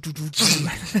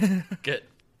 Good.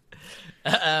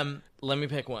 Let me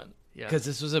pick one. Yeah. Because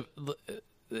this was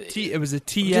It was a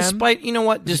TM. despite you know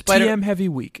what, despite TM heavy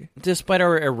week. Despite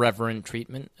our irreverent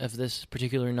treatment of this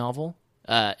particular novel,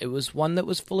 it was one that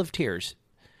was full of tears.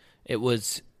 It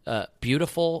was a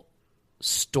beautiful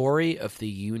story of the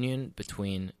union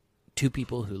between two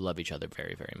people who love each other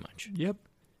very, very much. Yep.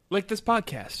 Like this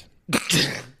podcast.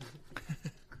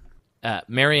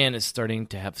 Marianne is starting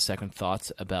to have second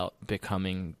thoughts about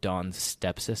becoming Dawn's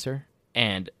stepsister,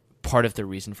 and part of the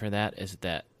reason for that is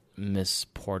that Miss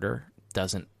Porter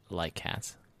doesn't like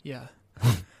cats. Yeah.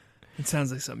 It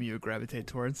sounds like something you would gravitate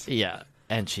towards. Yeah,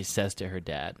 and she says to her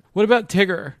dad, "What about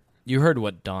Tigger?" "You heard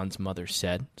what Dawn's mother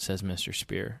said," says Mr.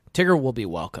 Spear. "Tigger will be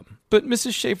welcome." "But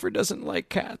Mrs. Schaefer doesn't like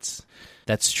cats."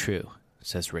 "That's true,"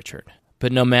 says Richard.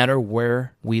 "But no matter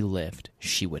where we lived,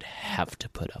 she would have to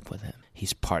put up with him.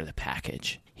 He's part of the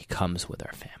package. He comes with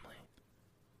our family."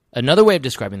 Another way of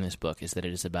describing this book is that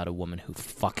it is about a woman who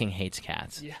fucking hates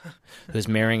cats, who's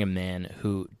marrying a man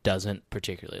who doesn't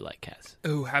particularly like cats,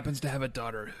 Who happens to have a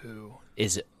daughter who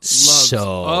is loves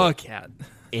so a cat.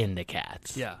 into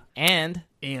cats. Yeah. And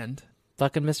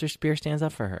fucking Mr. Spear stands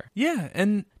up for her. Yeah,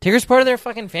 and Tigger's part of their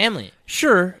fucking family.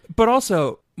 sure, but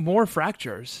also more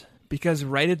fractures. Because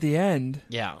right at the end,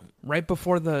 Yeah. right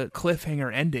before the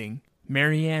cliffhanger ending,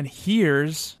 Marianne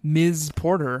hears Ms.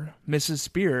 Porter, Mrs.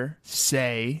 Spear,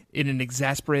 say in an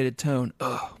exasperated tone,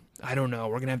 "Ugh, I don't know,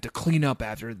 we're going to have to clean up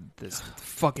after this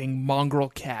fucking mongrel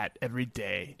cat every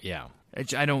day." Yeah.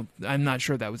 I'm not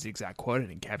sure that was the exact quote. I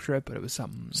didn't capture it, but it was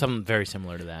Something very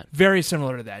similar to that. very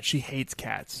similar to that. She hates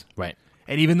cats. Right.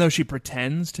 And even though she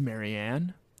pretends to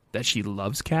Marianne that she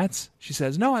loves cats, she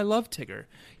says, "No, I love Tigger.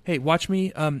 Hey, watch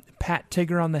me pat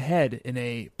Tigger on the head in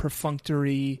a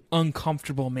perfunctory,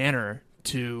 uncomfortable manner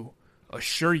to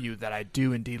assure you that I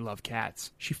do indeed love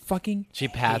cats." She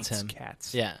pats hates him.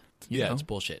 cats. Yeah. You Yeah, know? it's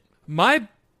bullshit. My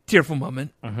tearful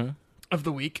moment of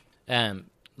the week.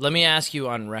 Let me ask you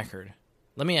on record.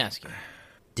 Let me ask you.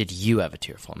 Did you have a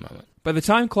tearful moment? By the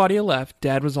time Claudia left,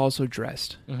 Dad was also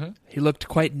dressed. He looked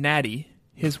quite natty,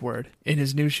 his word, in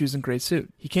his new shoes and gray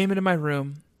suit. He came into my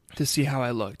room to see how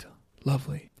I looked.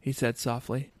 "Lovely," he said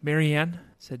softly. "Marianne,"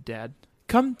 said Dad,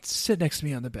 "come sit next to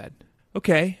me on the bed."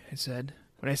 "Okay," I said.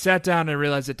 When I sat down, I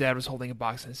realized that Dad was holding a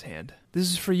box in his hand. "This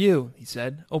is for you," he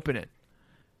said. "Open it."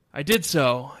 I did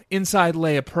so. Inside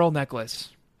lay a pearl necklace.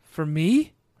 "For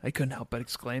me?" I couldn't help but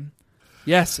exclaim.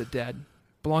 "Yes," said Dad.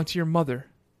 "Belonged to your mother.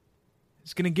 I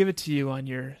was going to give it to you on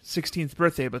your 16th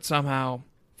birthday, but somehow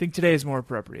I think today is more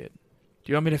appropriate.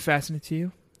 Do you want me to fasten it to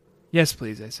you?" "Yes,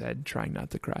 please," I said, trying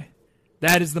not to cry.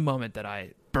 That is the moment that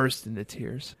I burst into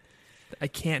tears. I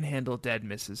can't handle dead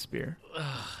Mrs. Spear.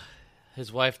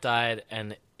 His wife died,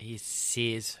 and he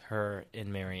sees her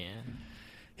in Marianne.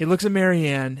 He looks at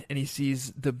Marianne, and he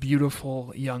sees the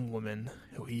beautiful young woman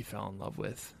who he fell in love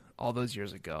with all those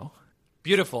years ago.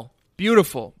 Beautiful.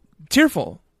 Beautiful.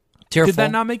 Tearful. Tearful. Did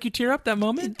that not make you tear up, that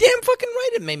moment? Damn fucking right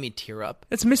it made me tear up.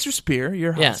 It's Mr. Spear,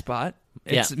 your Yeah. hotspot.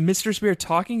 Yeah. It's Mr. Spear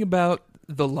talking about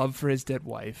the love for his dead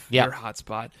wife, Yep. your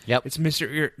hotspot. Yep. It's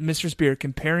Mr. Spear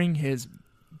comparing his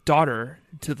daughter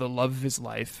to the love of his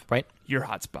life, Right. your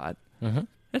hotspot. Mm-hmm.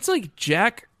 It's like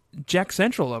Jack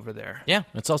Central over there. Yeah,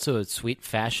 it's also a sweet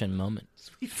fashion moment.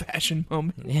 Sweet fashion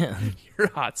moment. Yeah. Your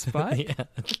hotspot. Yeah.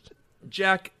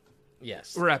 Jack,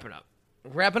 Yes. we're wrapping up.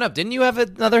 Wrapping up. Didn't you have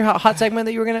another hot segment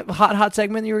that you were gonna hot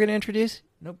segment that you were gonna introduce?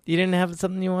 Nope. You didn't have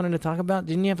something you wanted to talk about?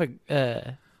 Didn't you have a?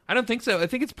 I don't think so. I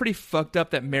think it's pretty fucked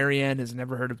up that Marianne has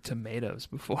never heard of tomatoes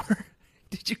before.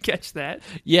 Did you catch that?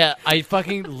 Yeah, I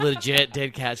fucking legit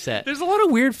did catch that. There's a lot of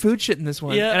weird food shit in this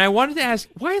one. Yeah. And I wanted to ask,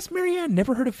 why has Marianne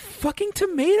never heard of fucking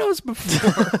tomatoes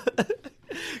before?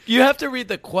 You have to read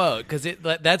the quote because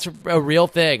that's a real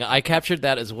thing. I captured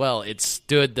that as well. It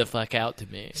stood the fuck out to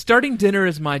me. Starting dinner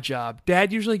is my job.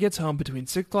 Dad usually gets home between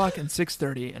 6 o'clock and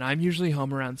 6:30, and I'm usually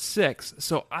home around 6,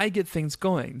 so I get things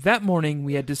going. That morning,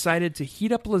 we had decided to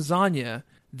heat up lasagna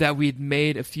that we'd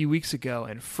made a few weeks ago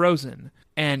and frozen,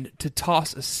 and to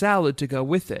toss a salad to go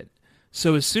with it.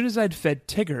 So as soon as I'd fed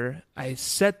Tigger, I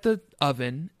set the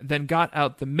oven, then got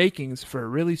out the makings for a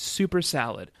really super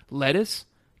salad. Lettuce,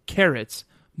 carrots,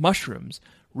 mushrooms,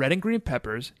 red and green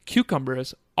peppers,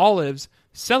 cucumbers, olives,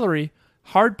 celery,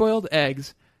 hard-boiled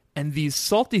eggs, and these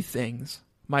salty things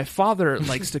my father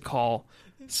likes to call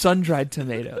sun-dried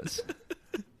tomatoes.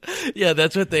 Yeah,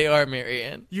 that's what they are,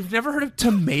 Marianne. You've never heard of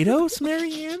tomatoes,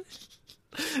 Marianne?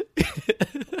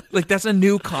 Like, that's a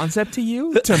new concept to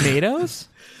you? Tomatoes?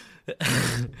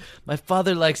 My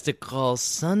father likes to call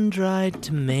sun-dried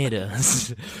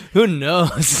tomatoes. Who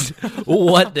knows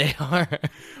what they are?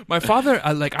 My father,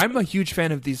 I'm a huge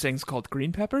fan of these things called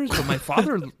green peppers, but my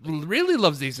father really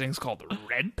loves these things called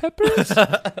red peppers.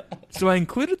 So I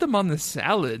included them on the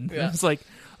salad. Yeah. It's like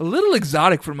a little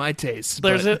exotic for my taste.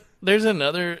 There's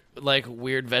another like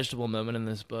weird vegetable moment in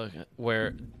this book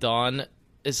where Dawn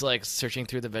is like searching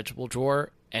through the vegetable drawer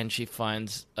and she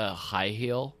finds a high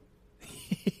heel.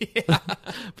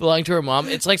 Belonging to her mom.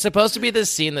 It's like supposed to be this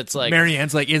scene that's like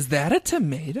Marianne's like, is that a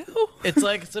tomato? it's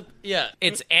like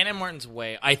it's Anna Martin's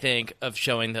way, I think, of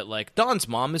showing that like Dawn's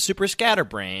mom is super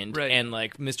scatterbrained, Right. and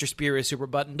like Mr. Spear is super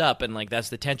buttoned up, and like that's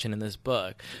the tension in this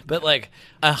book. But like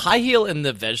a high heel in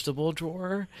the vegetable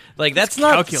drawer, like that's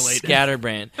not calculated.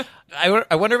 scatterbrained.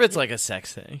 I wonder if it's like a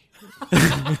sex thing.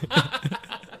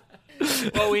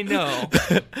 Well, we know.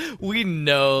 We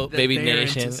know, that Baby they're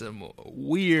Nation, into some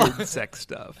weird sex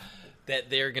stuff. that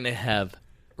they're gonna have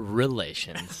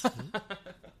relations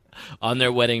on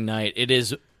their wedding night. It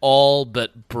is all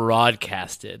but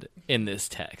broadcasted in this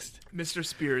text. Mr.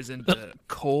 Spear is into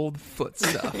cold foot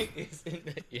stuff.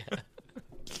 Yeah.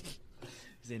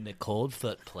 He's in the cold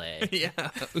foot play. Yeah,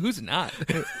 who's not?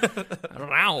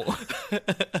 Wow.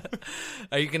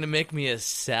 Are you going to make me a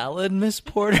salad, Miss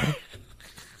Porter?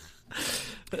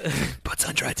 Put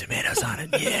sun-dried tomatoes on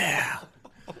it. Yeah.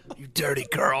 You dirty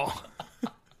girl.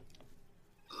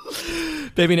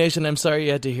 Baby Nation, I'm sorry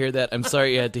you had to hear that. I'm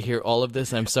sorry you had to hear all of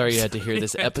this. I'm sorry you had to hear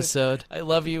this episode. I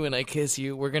love you and I kiss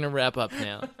you. We're going to wrap up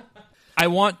now. I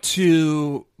want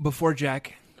to, before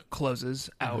Jack closes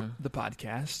out the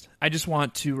podcast, I just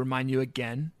want to remind you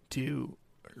again to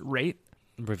rate,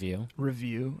 Review.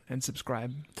 review, and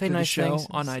subscribe Say to nice the show things.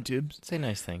 on iTunes. Say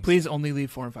nice things. Please only leave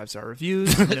 4 and 5 star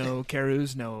reviews. No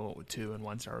Karus, no 2 and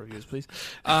 1 star reviews, please.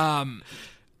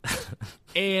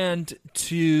 And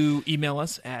to email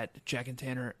us at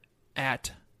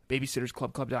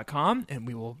jackandtanner@babysittersclubclub.com, and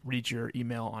we will read your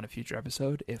email on a future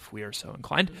episode if we are so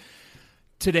inclined.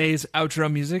 Today's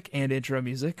outro music and intro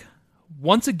music,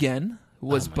 once again,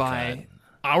 was by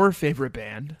our favorite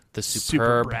band, The Super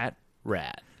Superb Brat.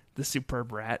 Rat. The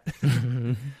Superb Rat.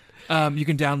 You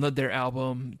can download their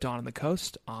album Dawn on the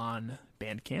Coast on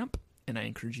Bandcamp, and I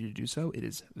encourage you to do so. It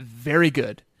is very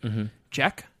good.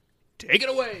 Jack, take it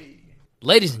away.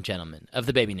 Ladies and gentlemen of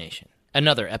the Baby Nation,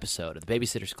 another episode of the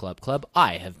Babysitters Club.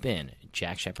 I have been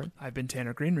Jack Shepard. I've been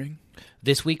Tanner Greenring.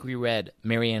 This week we read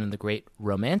Marianne and the Great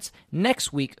Romance.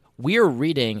 Next week we're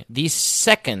reading the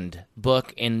second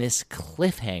book in this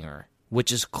cliffhanger,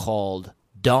 which is called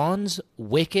Dawn's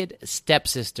Wicked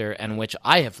Stepsister, and which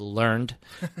I have learned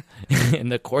in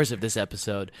the course of this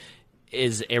episode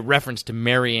is a reference to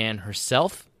Marianne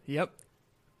herself. Yep.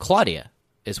 Claudia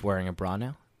is wearing a bra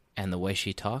now, and the way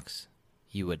she talks,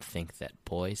 you would think that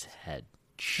boys had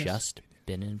just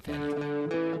been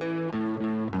invented.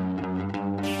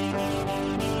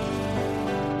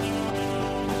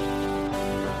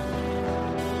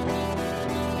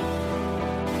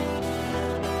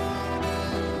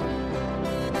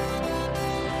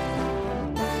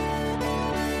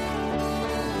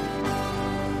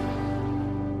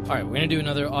 All right, we're going to do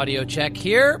another audio check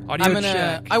here.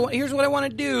 Check. Here's what I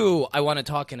want to do. I want to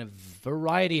talk in a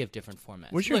variety of different formats.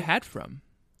 Where's your hat from?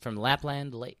 From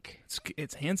Lapland Lake.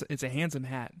 It's handsome. It's a handsome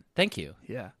hat. Thank you.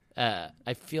 Yeah.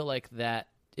 I feel like that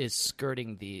is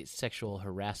skirting the sexual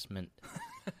harassment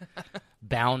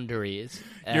boundaries.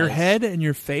 Your head and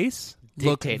your face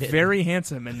dictated. look very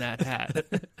handsome in that hat.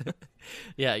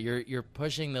 Yeah, you're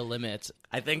pushing the limits.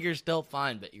 I think you're still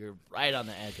fine, but you're right on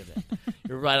the edge of it.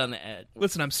 You're right on the edge.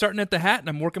 Listen, I'm starting at the hat and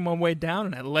I'm working my way down,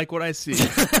 and I like what I see.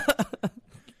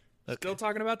 Still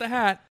talking about the hat.